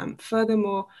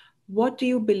 Furthermore, what do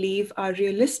you believe are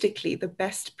realistically the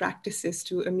best practices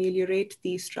to ameliorate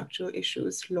these structural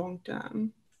issues long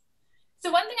term? So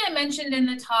one thing I mentioned in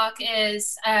the talk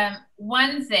is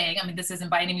one thing, this isn't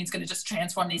by any means going to just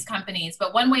transform these companies,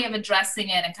 but one way of addressing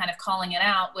it and kind of calling it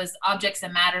out was Objects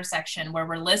That Matter section, where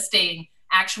we're listing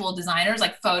actual designers,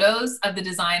 like photos of the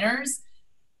designers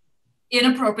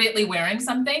inappropriately wearing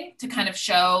something to kind of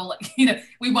show,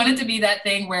 we want it to be that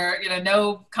thing where,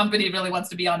 no company really wants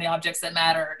to be on the Objects That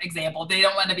Matter example. They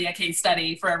don't want to be a case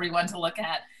study for everyone to look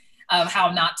at of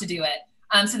how not to do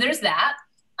it. So there's that.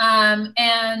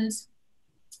 And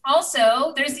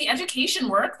also there's the education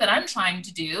work that I'm trying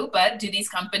to do, but do these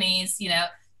companies,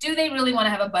 do they really want to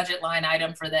have a budget line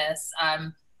item for this?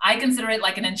 I consider it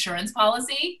like an insurance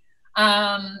policy,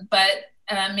 but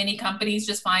many companies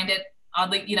just find it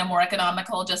oddly, more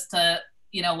economical just to,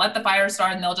 let the fire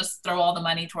start, and they'll just throw all the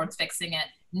money towards fixing it.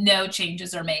 No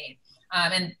changes are made.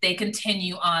 And they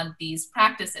continue on these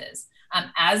practices.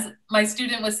 As my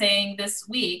student was saying this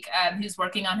week, who's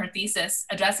working on her thesis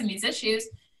addressing these issues,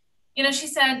 she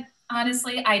said,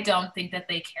 honestly, I don't think that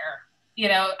they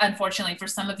care. Unfortunately, for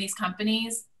some of these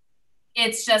companies,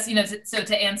 it's just, so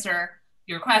to answer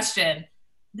your question,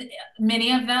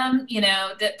 many of them,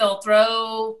 that they'll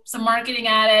throw some marketing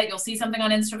at it. You'll see something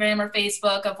on Instagram or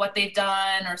Facebook of what they've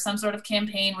done, or some sort of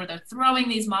campaign where they're throwing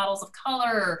these models of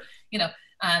color,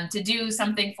 to do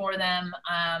something for them.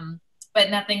 But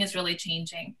nothing is really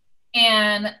changing.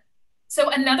 And so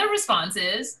another response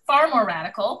is far more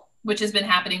radical, which has been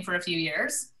happening for a few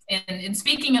years. And in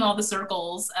speaking in all the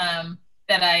circles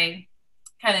that I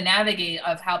kind of navigate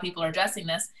of how people are addressing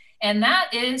this, and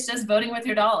that is just voting with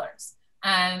your dollars.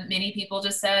 Many people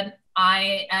just said,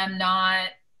 I am not,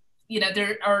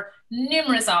 there are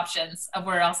numerous options of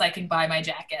where else I can buy my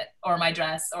jacket or my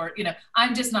dress, or,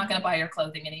 I'm just not going to buy your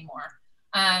clothing anymore.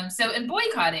 So in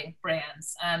boycotting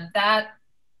brands, that,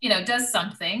 does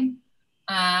something.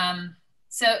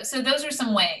 So those are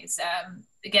some ways,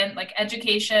 again, like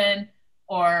education,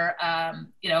 or,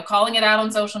 calling it out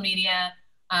on social media,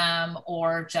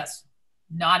 or just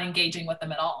not engaging with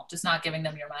them at all, just not giving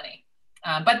them your money.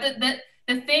 But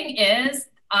the thing is,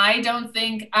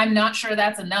 I'm not sure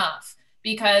that's enough,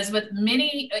 because with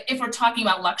many, if we're talking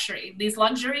about luxury, these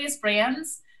luxurious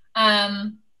brands,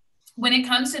 when it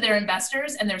comes to their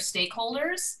investors and their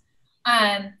stakeholders,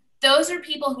 those are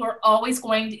people who are always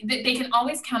they can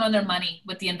always count on their money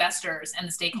with the investors and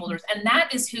the stakeholders. And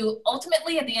that is who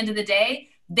ultimately, at the end of the day,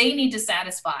 they need to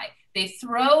satisfy. They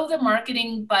throw the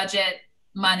marketing budget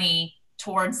money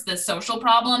towards the social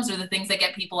problems or the things that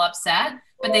get people upset,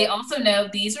 but they also know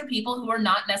these are people who are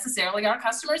not necessarily our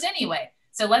customers anyway.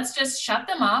 So let's just shut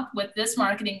them up with this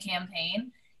marketing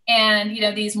campaign. And,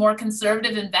 these more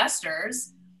conservative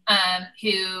investors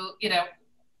who,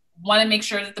 want to make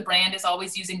sure that the brand is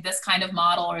always using this kind of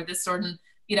model or this certain,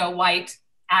 white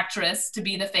actress to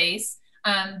be the face,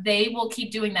 they will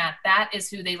keep doing that. That is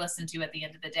who they listen to at the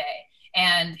end of the day,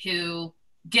 and who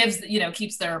gives,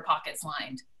 keeps their pockets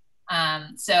lined.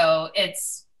 So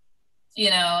it's,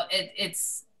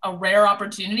 it's a rare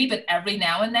opportunity, but every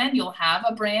now and then you'll have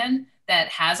a brand that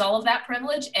has all of that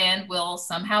privilege and will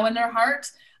somehow in their heart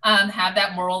have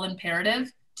that moral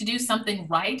imperative to do something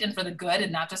right and for the good,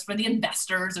 and not just for the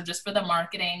investors or just for the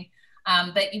marketing.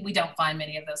 But we don't find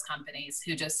many of those companies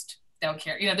who just don't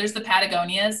care. There's the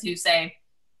Patagonias who say,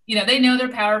 they know they're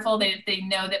powerful. They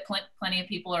know that plenty of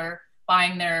people are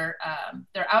buying their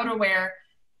outerwear.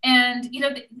 And, you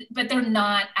know, but they're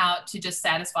not out to just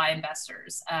satisfy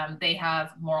investors. They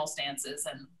have moral stances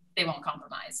and they won't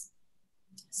compromise.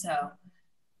 So,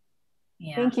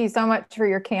 yeah. Thank you so much for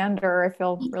your candor. I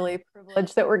feel really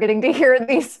privileged that we're getting to hear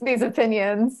these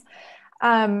opinions.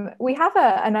 We have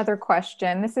another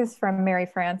question. This is from Mary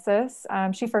Francis.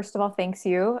 She first of all thanks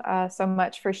you so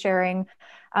much for sharing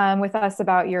with us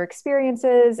about your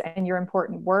experiences and your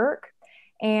important work.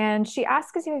 And she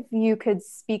asks if you could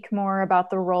speak more about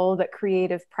the role that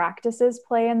creative practices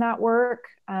play in that work.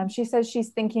 She says she's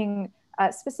thinking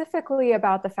specifically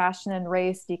about the Fashion and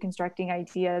Race, Deconstructing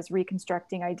Ideas,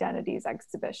 Reconstructing Identities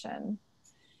exhibition.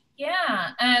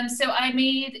 Yeah, so I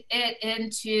made it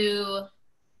into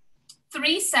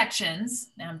 3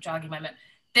 sections. Now I'm jogging my memory.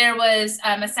 There was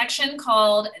a section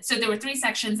called, so there were 3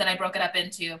 sections that I broke it up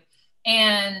into.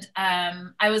 And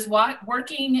I was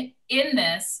working in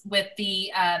this with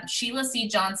the Sheila C.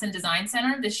 Johnson Design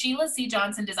Center. The Sheila C.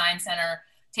 Johnson Design Center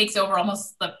takes over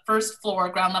almost the first floor,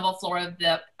 ground level floor of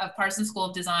Parsons School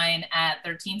of Design at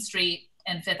 13th Street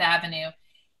and 5th Avenue.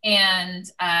 And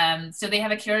so they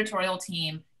have a curatorial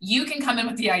team. You can come in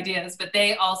with the ideas, but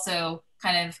they also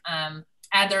kind of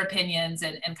add their opinions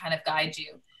and kind of guide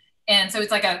you. And so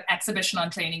it's like an exhibition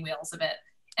on training wheels a bit.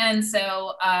 And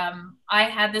so I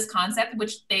had this concept,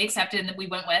 which they accepted and that we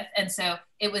went with. And so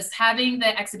it was having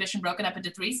the exhibition broken up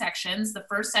into 3 sections. The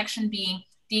first section being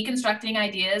deconstructing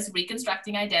ideas,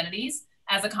 reconstructing identities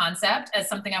as a concept, as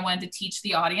something I wanted to teach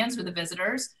the audience or the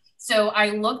visitors. So I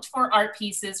looked for art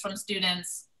pieces from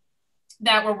students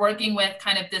that were working with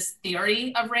kind of this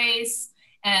theory of race.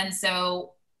 And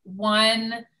so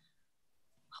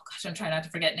I'm trying not to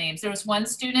forget names. There was one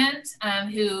student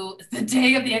who, the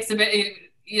day of the exhibition,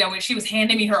 you know, she was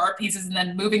handing me her art pieces and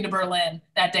then moving to Berlin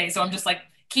that day. So I'm just like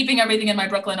keeping everything in my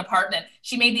Brooklyn apartment.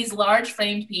 She made these large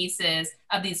framed pieces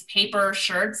of these paper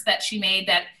shirts that she made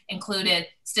that included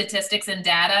statistics and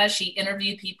data. She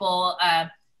interviewed people,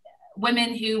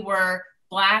 women who were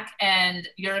Black and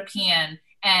European,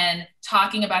 and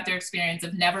talking about their experience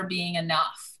of never being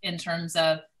enough in terms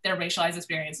of their racialized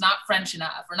experience, not French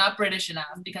enough or not British enough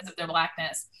because of their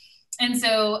Blackness. And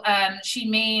so she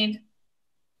made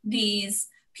these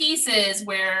pieces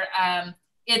where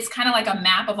it's kind of like a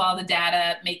map of all the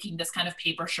data, making this kind of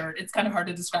paper shirt. It's kind of hard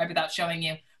to describe without showing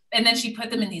you. And then she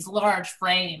put them in these large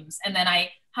frames. And then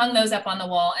I hung those up on the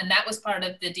wall. And that was part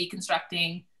of the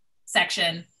deconstructing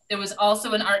section. There was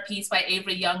also an art piece by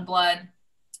Avery Youngblood,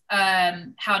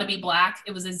 How to Be Black.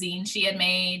 It was a zine she had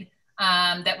made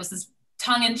that was this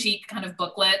tongue-in-cheek kind of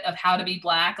booklet of how to be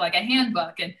Black, like a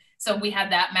handbook. And so we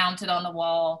had that mounted on the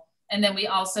wall. And then we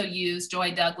also used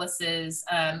Joy Douglas's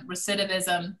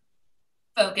recidivism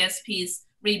focus piece,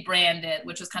 Rebranded,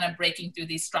 which was kind of breaking through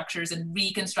these structures and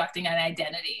reconstructing an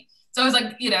identity. So I was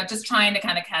like, you know, just trying to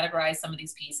kind of categorize some of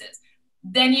these pieces.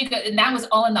 Then you go, and that was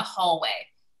all in the hallway.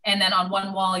 And then on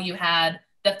one wall you had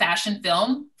the fashion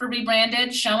film for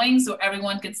Rebranded showing, so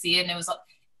everyone could see it. And it was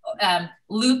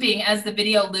looping as the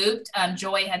video looped.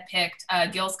 Joy had picked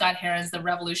Gil Scott-Heron's The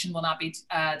Revolution Will Not Be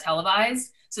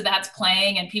Televised. So that's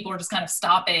playing and people were just kind of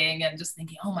stopping and just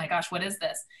thinking, oh my gosh, what is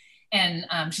this? And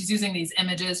she's using these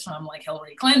images from like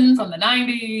Hillary Clinton from the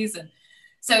 90s. And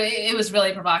so it was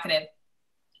really provocative.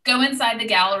 Go inside the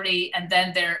gallery and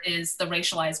then there is the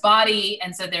racialized body.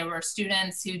 And so there were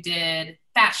students who did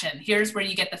fashion. Here's where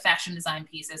you get the fashion design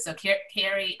pieces. So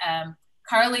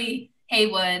Carly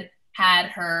Haywood had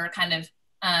her kind of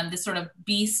this sort of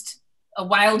a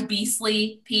wild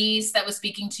beastly piece that was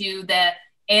speaking to the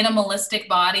animalistic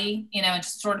body, you know, and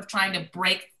just sort of trying to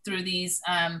break through these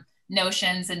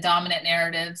notions and dominant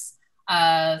narratives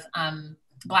of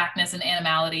Blackness and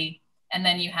animality. And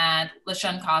then you had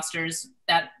LaShawn Coster's,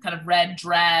 that kind of red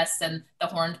dress and the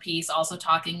horned piece also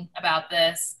talking about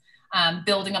this,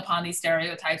 building upon these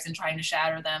stereotypes and trying to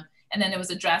shatter them. And then there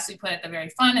was a dress we put at the very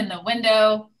front in the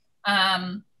window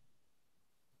by,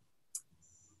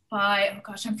 oh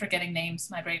gosh, I'm forgetting names,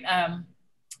 my brain.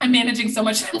 I'm managing so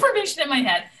much information in my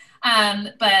head.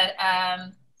 But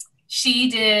she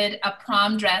did a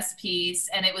prom dress piece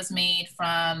and it was made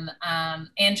from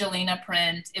Angelina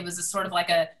print. It was a sort of like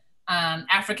a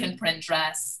African print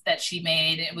dress that she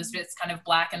made. It was just kind of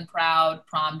black and proud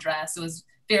prom dress.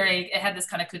 It had this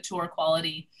kind of couture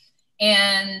quality.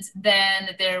 And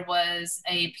then there was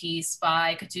a piece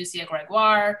by Katusia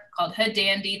Gregoire called Hood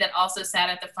Dandy that also sat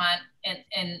at the front,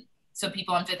 and so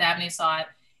people on Fifth Avenue saw it.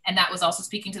 And that was also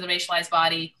speaking to the racialized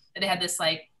body. That they had this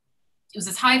it was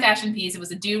this high fashion piece. It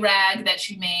was a do-rag that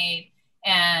she made,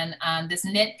 and this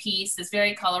knit piece, this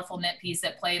very colorful knit piece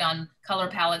that played on color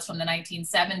palettes from the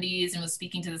 1970s and was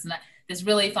speaking to this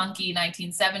really funky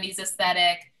 1970s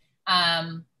aesthetic,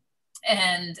 and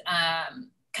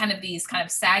kind of these kind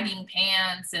of sagging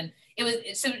pants. And it was,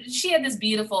 so she had this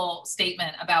beautiful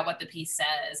statement about what the piece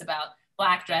says about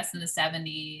Black dress in the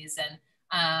 70s and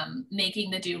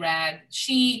making the do-rag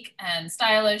chic and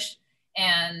stylish,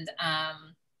 and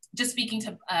just speaking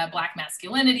to Black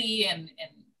masculinity and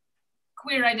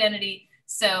queer identity.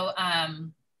 So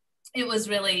it was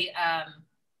really,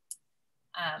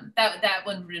 that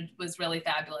one was really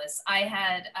fabulous. I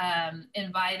had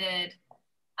invited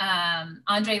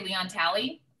Andre Leon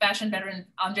Talley, fashion veteran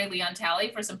Andre Leon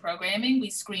Talley, for some programming.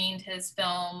 We screened his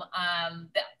film,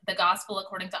 The Gospel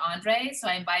According to Andre. So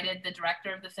I invited the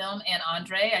director of the film and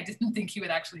Andre. I didn't think he would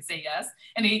actually say yes.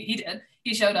 And he did.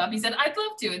 He showed up. He said, I'd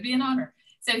love to. It'd be an honor.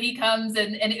 So he comes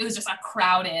and it was just a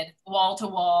crowded wall to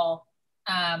wall.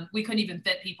 We couldn't even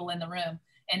fit people in the room.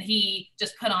 And he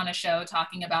just put on a show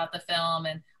talking about the film.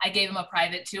 And I gave him a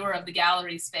private tour of the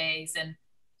gallery space. And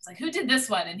it's like, who did this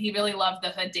one? And he really loved the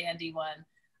Hood Dandy one.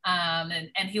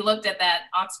 And he looked at that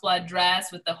oxblood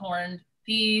dress with the horned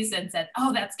piece and said,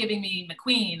 oh, that's giving me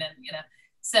McQueen. And, you know,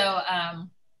 so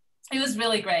it was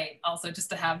really great also just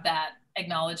to have that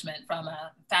acknowledgement from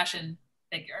a fashion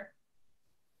figure.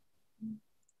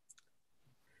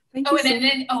 Thank you.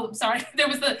 Sorry, there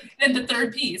was the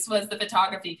third piece was the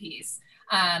photography piece,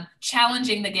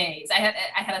 challenging the gaze. I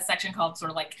had a section called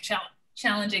sort of like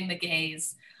challenging the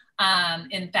gaze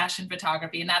in fashion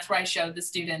photography, and that's where I showed the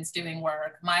students doing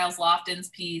work. Miles Lofton's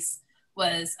piece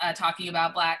was talking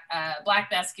about Black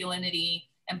masculinity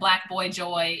and Black boy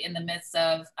joy in the midst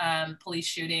of police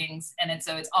shootings, and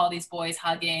so it's all these boys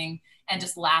hugging and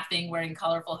just laughing, wearing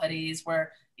colorful hoodies.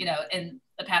 Where, you know, in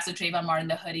the past of Trayvon Martin,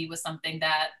 the hoodie was something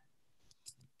that,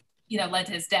 you know, led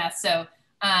to his death. So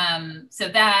so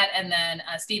that, and then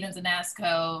Stevens and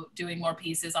Nasco doing more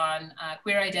pieces on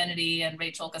queer identity, and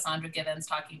Rachel Cassandra Givens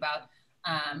talking about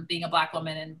being a Black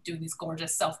woman and doing these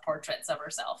gorgeous self-portraits of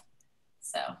herself.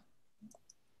 So.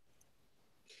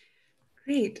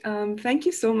 Great. Thank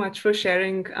you so much for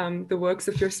sharing the works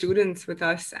of your students with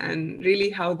us and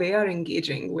really how they are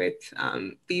engaging with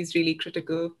these really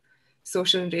critical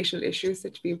social and racial issues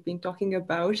that we've been talking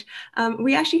about.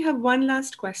 We actually have one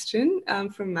last question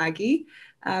from Maggie,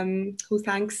 who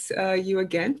thanks you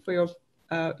again for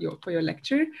your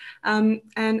lecture,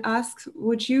 and asks,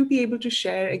 would you be able to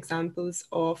share examples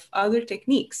of other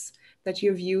techniques that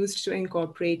you've used to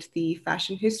incorporate the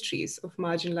fashion histories of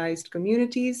marginalized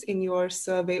communities in your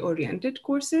survey-oriented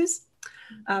courses?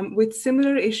 With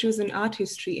similar issues in art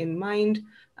history in mind,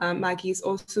 Maggie is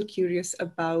also curious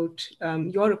about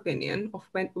your opinion of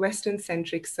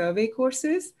Western-centric survey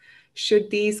courses. Should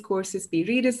these courses be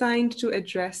redesigned to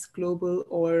address global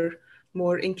or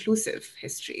more inclusive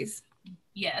histories?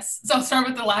 Yes, so I'll start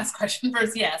with the last question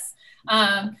first, yes.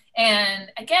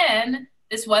 And again,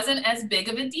 this wasn't as big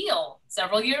of a deal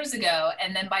several years ago.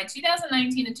 And then by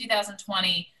 2019 and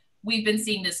 2020, we've been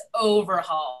seeing this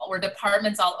overhaul where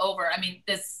departments all over, I mean,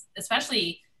 this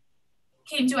especially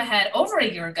came to a head over a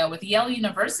year ago with Yale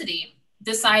University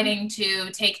deciding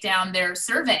to take down their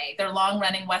survey, their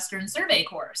long-running Western survey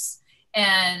course.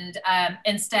 And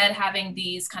instead having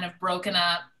these kind of broken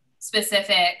up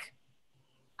specific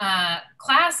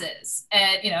classes.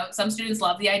 And, you know, some students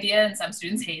love the idea and some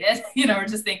students hate it, you know, or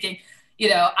just thinking, you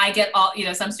know, I get all, you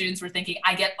know, some students were thinking,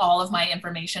 I get all of my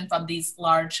information from these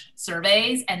large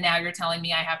surveys, and now you're telling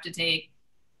me I have to take,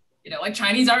 you know, like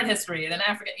Chinese art history and then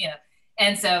African, you know,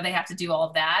 and so they have to do all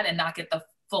of that and not get the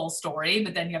full story.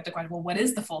 But then you have to question, well, what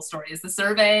is the full story? Is the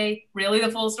survey really the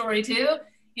full story too?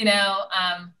 You know,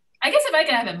 I guess if I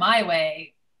could have it my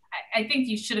way, I think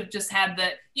you should have just had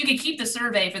you could keep the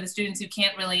survey for the students who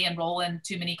can't really enroll in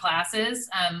too many classes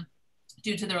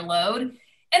due to their load.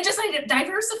 And just like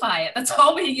diversify it. That's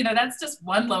all we, you know, that's just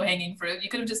one low hanging fruit. You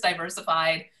could have just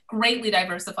greatly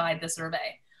diversified the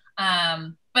survey.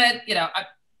 But, you know,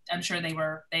 I'm sure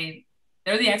they're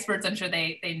the experts. I'm sure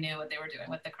they knew what they were doing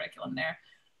with the curriculum there.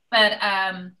 But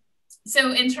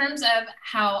so in terms of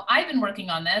how I've been working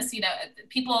on this, you know,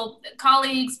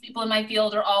 colleagues, people in my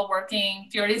field are all working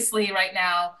furiously right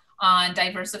now on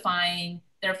diversifying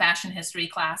their fashion history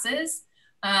classes.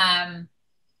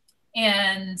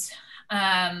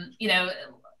 You know,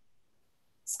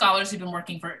 scholars who've been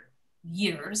working for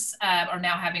years are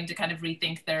now having to kind of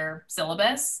rethink their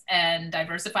syllabus and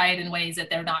diversify it in ways that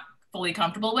they're not fully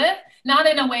comfortable with. Not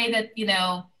in a way that, you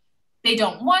know, they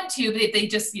don't want to, but they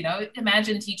just, you know,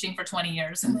 imagine teaching for 20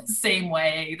 years in the same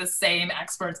way, the same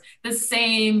experts, the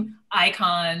same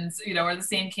icons, you know, or the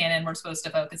same canon we're supposed to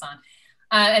focus on.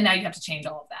 And now you have to change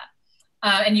all of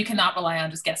that. And you cannot rely on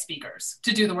just guest speakers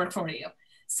to do the work for you.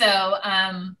 So,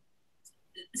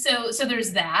 so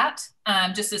there's that,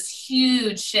 just this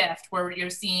huge shift where you're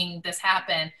seeing this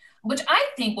happen, which I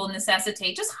think will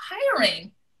necessitate just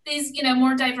hiring these,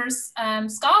 more diverse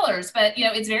scholars. But,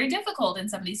 it's very difficult in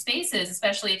some of these spaces,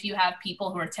 especially if you have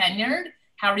people who are tenured.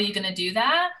 How are you going to do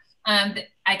that?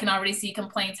 I can already see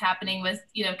complaints happening with,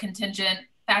 contingent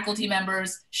faculty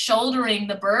members shouldering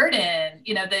the burden,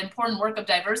 the important work of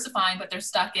diversifying, but they're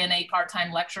stuck in a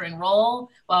part-time lecturing role,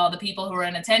 while the people who are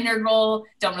in a tenured role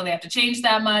don't really have to change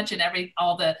that much, and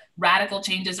all the radical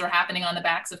changes are happening on the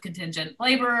backs of contingent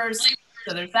laborers.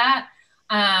 So there's that.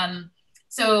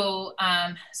 So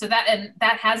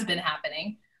that has been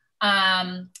happening.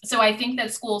 So I think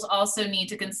that schools also need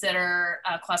to consider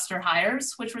cluster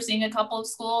hires, which we're seeing a couple of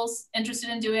schools interested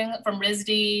in doing, from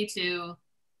RISD to,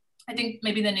 I think,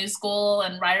 maybe the New School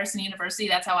and Ryerson University.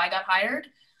 That's how I got hired.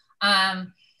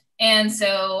 And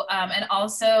so, and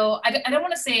also, I don't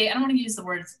want to use the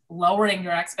words lowering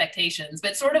your expectations,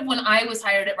 but sort of when I was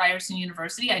hired at Ryerson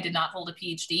University, I did not hold a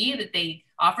PhD, that they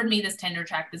offered me this tenure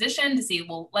track position to see,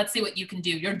 well, let's see what you can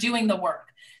do. You're doing the work.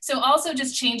 So also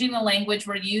just changing the language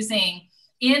we're using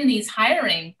in these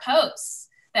hiring posts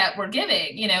that we're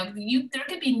giving, there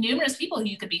could be numerous people who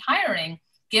you could be hiring,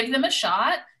 give them a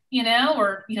shot,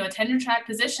 or, a tenure track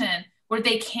position where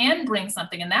they can bring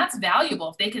something, and that's valuable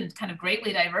if they can kind of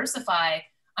greatly diversify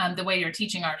the way you're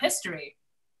teaching art history.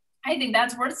 I think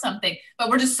that's worth something, but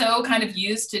we're just so kind of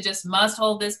used to just must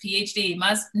hold this PhD,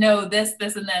 must know this,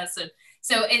 this, and this. And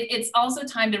so it's also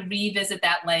time to revisit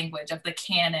that language of the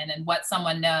canon and what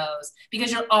someone knows,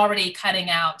 because you're already cutting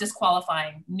out,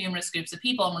 disqualifying numerous groups of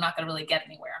people, and we're not going to really get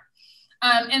anywhere.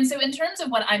 And so in terms of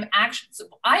what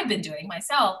I've been doing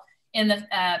myself, in the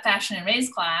fashion and race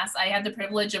class, I had the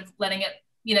privilege of letting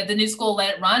it, the New School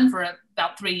let it run for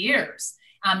about 3 years.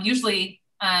 Usually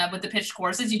with the pitched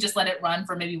courses, you just let it run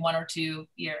for maybe 1 or 2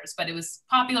 years, but it was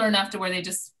popular enough to where they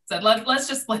just said, let's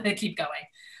just let it keep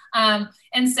going.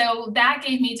 And so that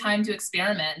gave me time to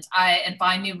experiment and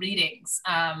find new readings.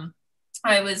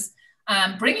 I was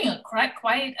bringing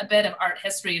quite a bit of art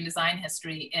history and design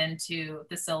history into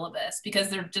the syllabus, because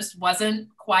there just wasn't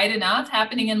quite enough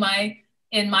happening in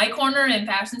my corner in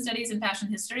fashion studies and fashion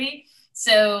history.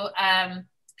 So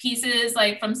pieces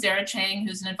like from Sarah Chang,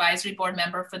 who's an advisory board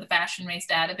member for the Fashion Race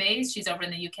Database. She's over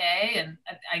in the UK, and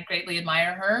I greatly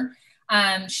admire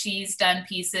her. She's done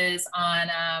pieces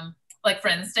on, like for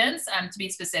instance, to be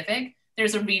specific,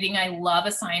 there's a reading I love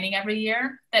assigning every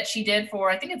year that she did for,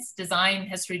 I think it's Design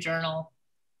History Journal.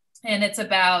 And it's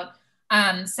about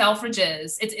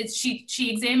Selfridges.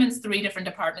 She examines 3 different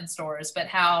department stores, but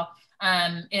how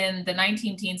in the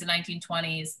 19-teens and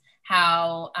 1920s,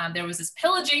 how there was this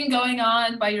pillaging going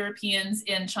on by Europeans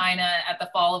in China at the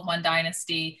fall of one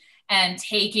dynasty, and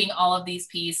taking all of these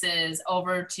pieces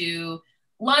over to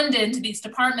London to these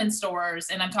department stores.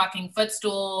 And I'm talking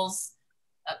footstools,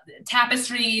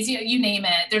 tapestries, you name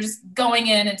it. They're just going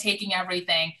in and taking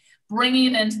everything,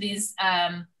 bringing it into these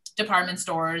department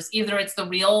stores. Either it's the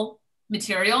real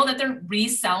material that they're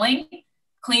reselling,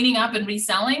 cleaning up and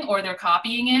reselling, or they're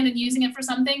copying it and using it for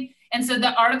something. And so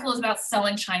the article is about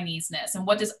selling Chineseness, and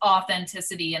what does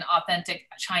authenticity and authentic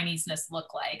Chineseness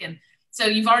look like? And so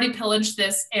you've already pillaged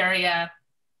this area,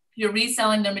 you're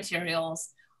reselling their materials.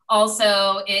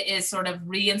 Also, it is sort of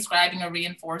re-inscribing or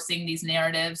reinforcing these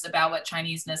narratives about what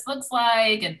Chineseness looks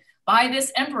like, and buy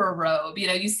this emperor robe.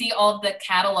 You see all of the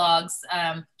catalogs.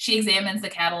 She examines the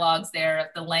catalogs there of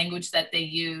the language that they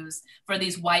use for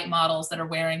these white models that are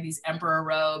wearing these emperor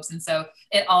robes. And so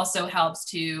it also helps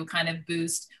to kind of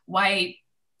boost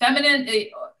feminine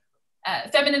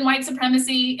white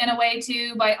supremacy in a way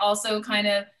too, by also kind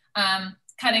of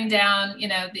cutting down,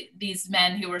 these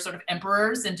men who were sort of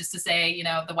emperors, and just to say,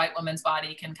 the white woman's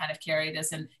body can kind of carry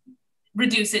this and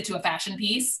reduce it to a fashion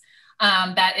piece.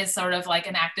 That is sort of like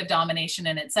an act of domination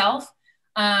in itself.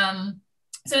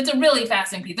 So it's a really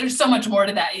fascinating piece. There's so much more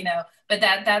to that, but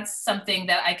that's something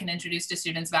that I can introduce to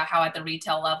students about how at the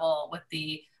retail level, with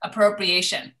the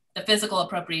appropriation, the physical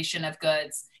appropriation of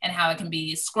goods, and how it can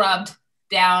be scrubbed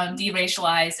down,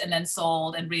 deracialized, and then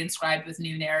sold and reinscribed with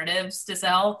new narratives to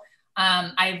sell.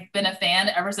 I've been a fan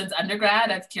ever since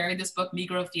undergrad. I've carried this book,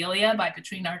 Negrophilia by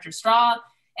Patrine Archer Straw,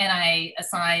 and I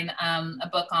assign a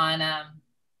book on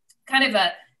kind of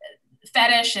a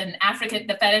fetish and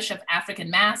the fetish of African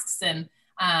masks, and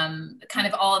kind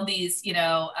of all of these,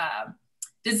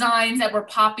 designs that were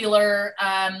popular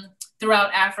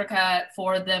throughout Africa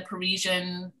for the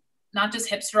Parisian, not just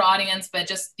hipster audience, but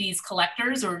just these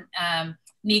collectors, or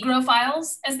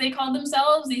Negrophiles, as they called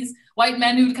themselves, these white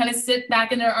men who would kind of sit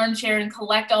back in their armchair and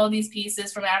collect all of these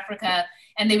pieces from Africa.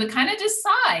 And they would kind of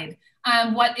decide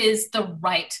what is the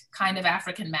right kind of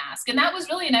African mask. And that was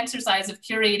really an exercise of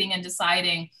curating and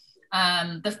deciding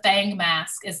the fang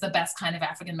mask is the best kind of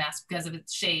African mask because of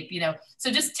its shape, you know.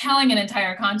 So just telling an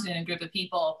entire continent and group of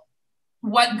people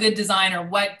what good design or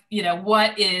what, you know,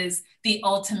 what is the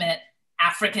ultimate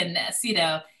Africanness, you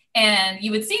know. And you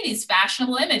would see these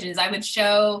fashionable images. I would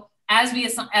show, as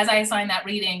I assigned that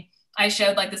reading, I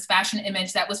showed like this fashion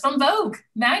image that was from Vogue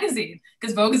magazine,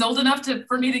 because Vogue is old enough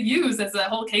for me to use as a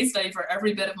whole case study for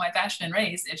every bit of my fashion and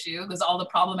race issue, because all the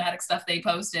problematic stuff they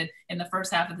posted in the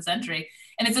first half of the century.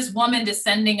 And it's this woman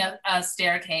descending a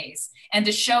staircase, and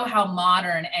to show how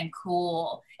modern and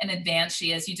cool and advanced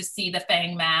she is, you just see the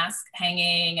fang mask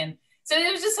hanging. And so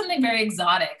there was just something very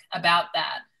exotic about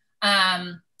that.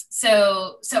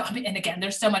 So I mean, and again,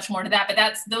 there's so much more to that, but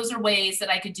those are ways that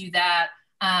I could do that.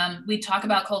 We talk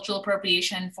about cultural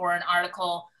appropriation for an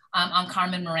article on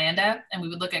Carmen Miranda, and we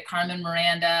would look at Carmen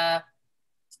Miranda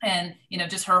and, you know,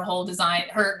 just her whole design,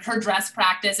 her dress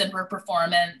practice and her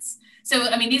performance. So,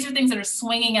 I mean, these are things that are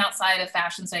swinging outside of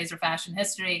fashion studies or fashion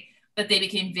history, but they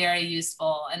became very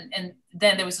useful. And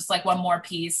then there was just like one more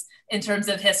piece in terms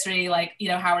of history, like, you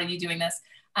know, how are you doing this?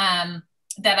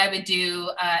 That I would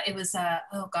do. It was,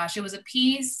 it was a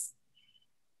piece,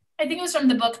 I think it was from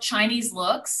the book Chinese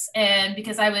Looks. And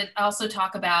because I would also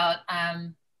talk about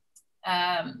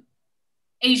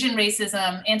Asian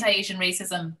racism, anti-Asian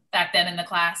racism back then in the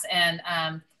class, and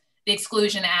the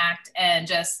Exclusion Act, and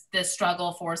just the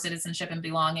struggle for citizenship and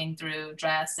belonging through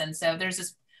dress. And so there's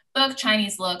this book,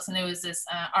 Chinese Looks, and there was this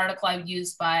article I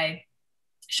used by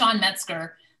Sean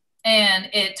Metzger, and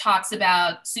it talks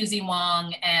about Susie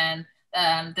Wong and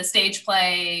the stage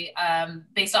play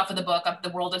based off of the book of The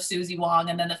World of Susie Wong,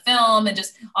 and then the film, and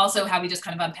just also how he just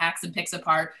kind of unpacks and picks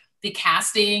apart the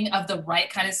casting of the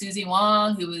right kind of Susie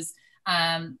Wong, who was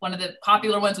one of the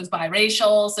popular ones was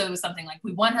biracial. So it was something like,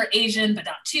 we want her Asian, but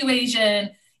not too Asian,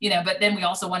 you know, but then we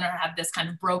also want her to have this kind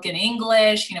of broken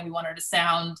English, you know, we want her to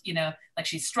sound, you know, like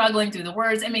she's struggling through the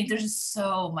words. I mean, there's just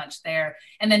so much there.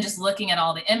 And then just looking at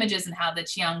all the images and how the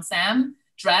Cheong Sam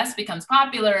dress becomes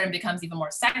popular and becomes even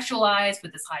more sexualized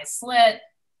with this high slit,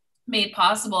 made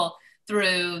possible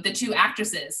through the two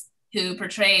actresses who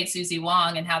portrayed Susie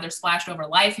Wong, and how they're splashed over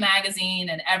Life magazine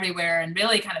and everywhere, and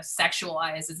really kind of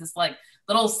sexualized as this like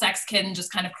little sex kitten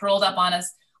just kind of curled up on a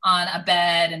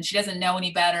bed, and she doesn't know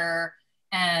any better.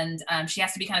 And she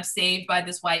has to be kind of saved by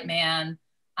this white man.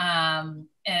 There's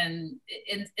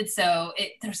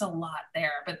a lot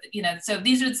there, but, you know, so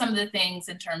these are some of the things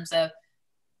in terms of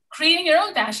creating your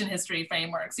own fashion history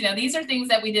frameworks. You know, these are things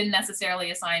that we didn't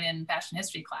necessarily assign in fashion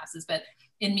history classes, but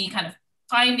in me kind of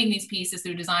finding these pieces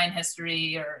through design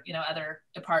history or, you know, other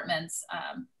departments,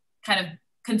 kind of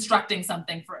constructing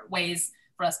something for ways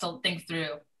for us to think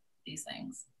through these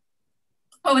things.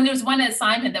 Oh, and there's one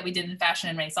assignment that we did in fashion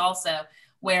and race also,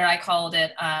 where I called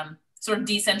it sort of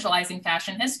decentralizing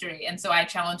fashion history. And so I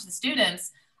challenged the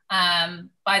students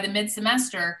by the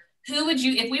mid-semester, who would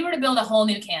you, if we were to build a whole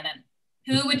new canon,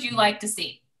 who would you like to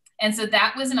see? And so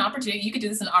that was an opportunity. You could do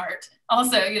this in art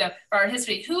also, you know, for art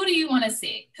history. Who do you want to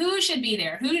see? Who should be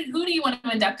there? Who do you want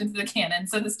to induct into the canon?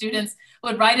 So the students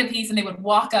would write a piece and they would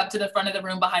walk up to the front of the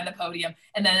room behind the podium.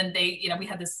 And then they, you know, we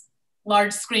had this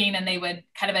large screen, and they would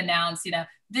kind of announce, you know,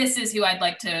 this is who I'd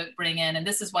like to bring in, and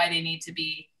this is why they need to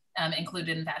be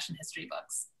included in fashion history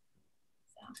books.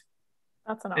 So.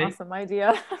 That's an awesome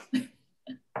idea.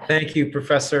 Thank you,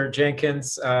 Professor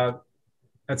Jenkins.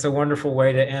 That's a wonderful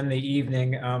way to end the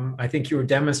evening. I think you were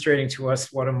demonstrating to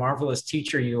us what a marvelous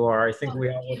teacher you are. I think we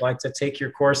all would like to take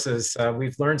your courses.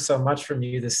 We've learned so much from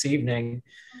you this evening.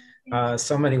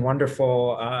 So many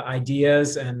wonderful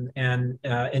ideas and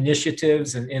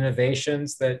initiatives and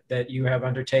innovations that you have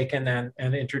undertaken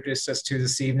and introduced us to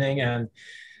this evening. And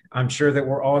I'm sure that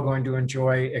we're all going to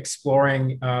enjoy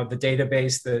exploring the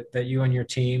database that you and your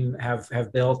team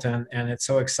have built. And it's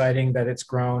so exciting that it's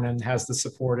grown and has the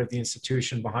support of the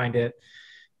institution behind it.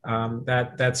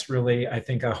 That's really, I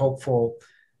think, a hopeful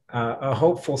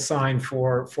sign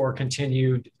for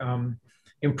continued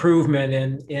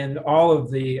improvement in all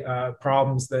of the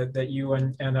problems that you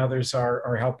and others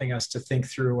are helping us to think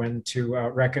through and to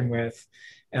reckon with.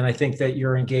 And I think that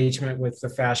your engagement with the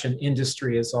fashion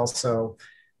industry is also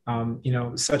you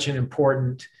know, such an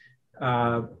important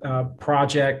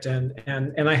project,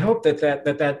 and I hope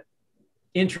that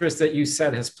interest that you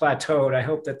said has plateaued. I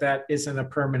hope that isn't a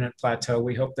permanent plateau.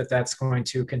 We hope that that's going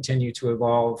to continue to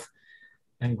evolve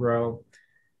and grow.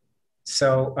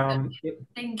 So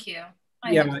thank you.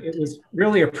 Yeah, it was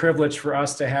really a privilege for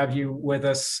us to have you with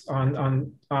us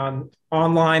on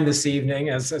online this evening,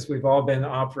 as we've all been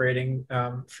operating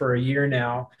for a year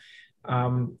now.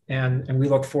 And we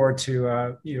look forward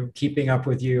to keeping up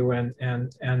with you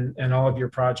and all of your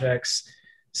projects.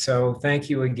 So thank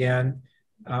you again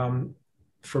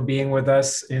for being with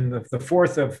us in the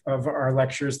fourth of our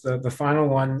lectures. The final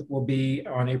one will be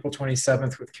on April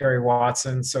 27th with Carrie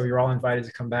Watson. So you're all invited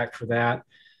to come back for that.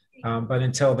 But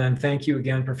until then, thank you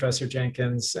again, Professor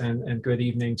Jenkins, and good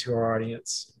evening to our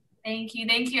audience. Thank you.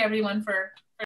 Thank you, everyone, for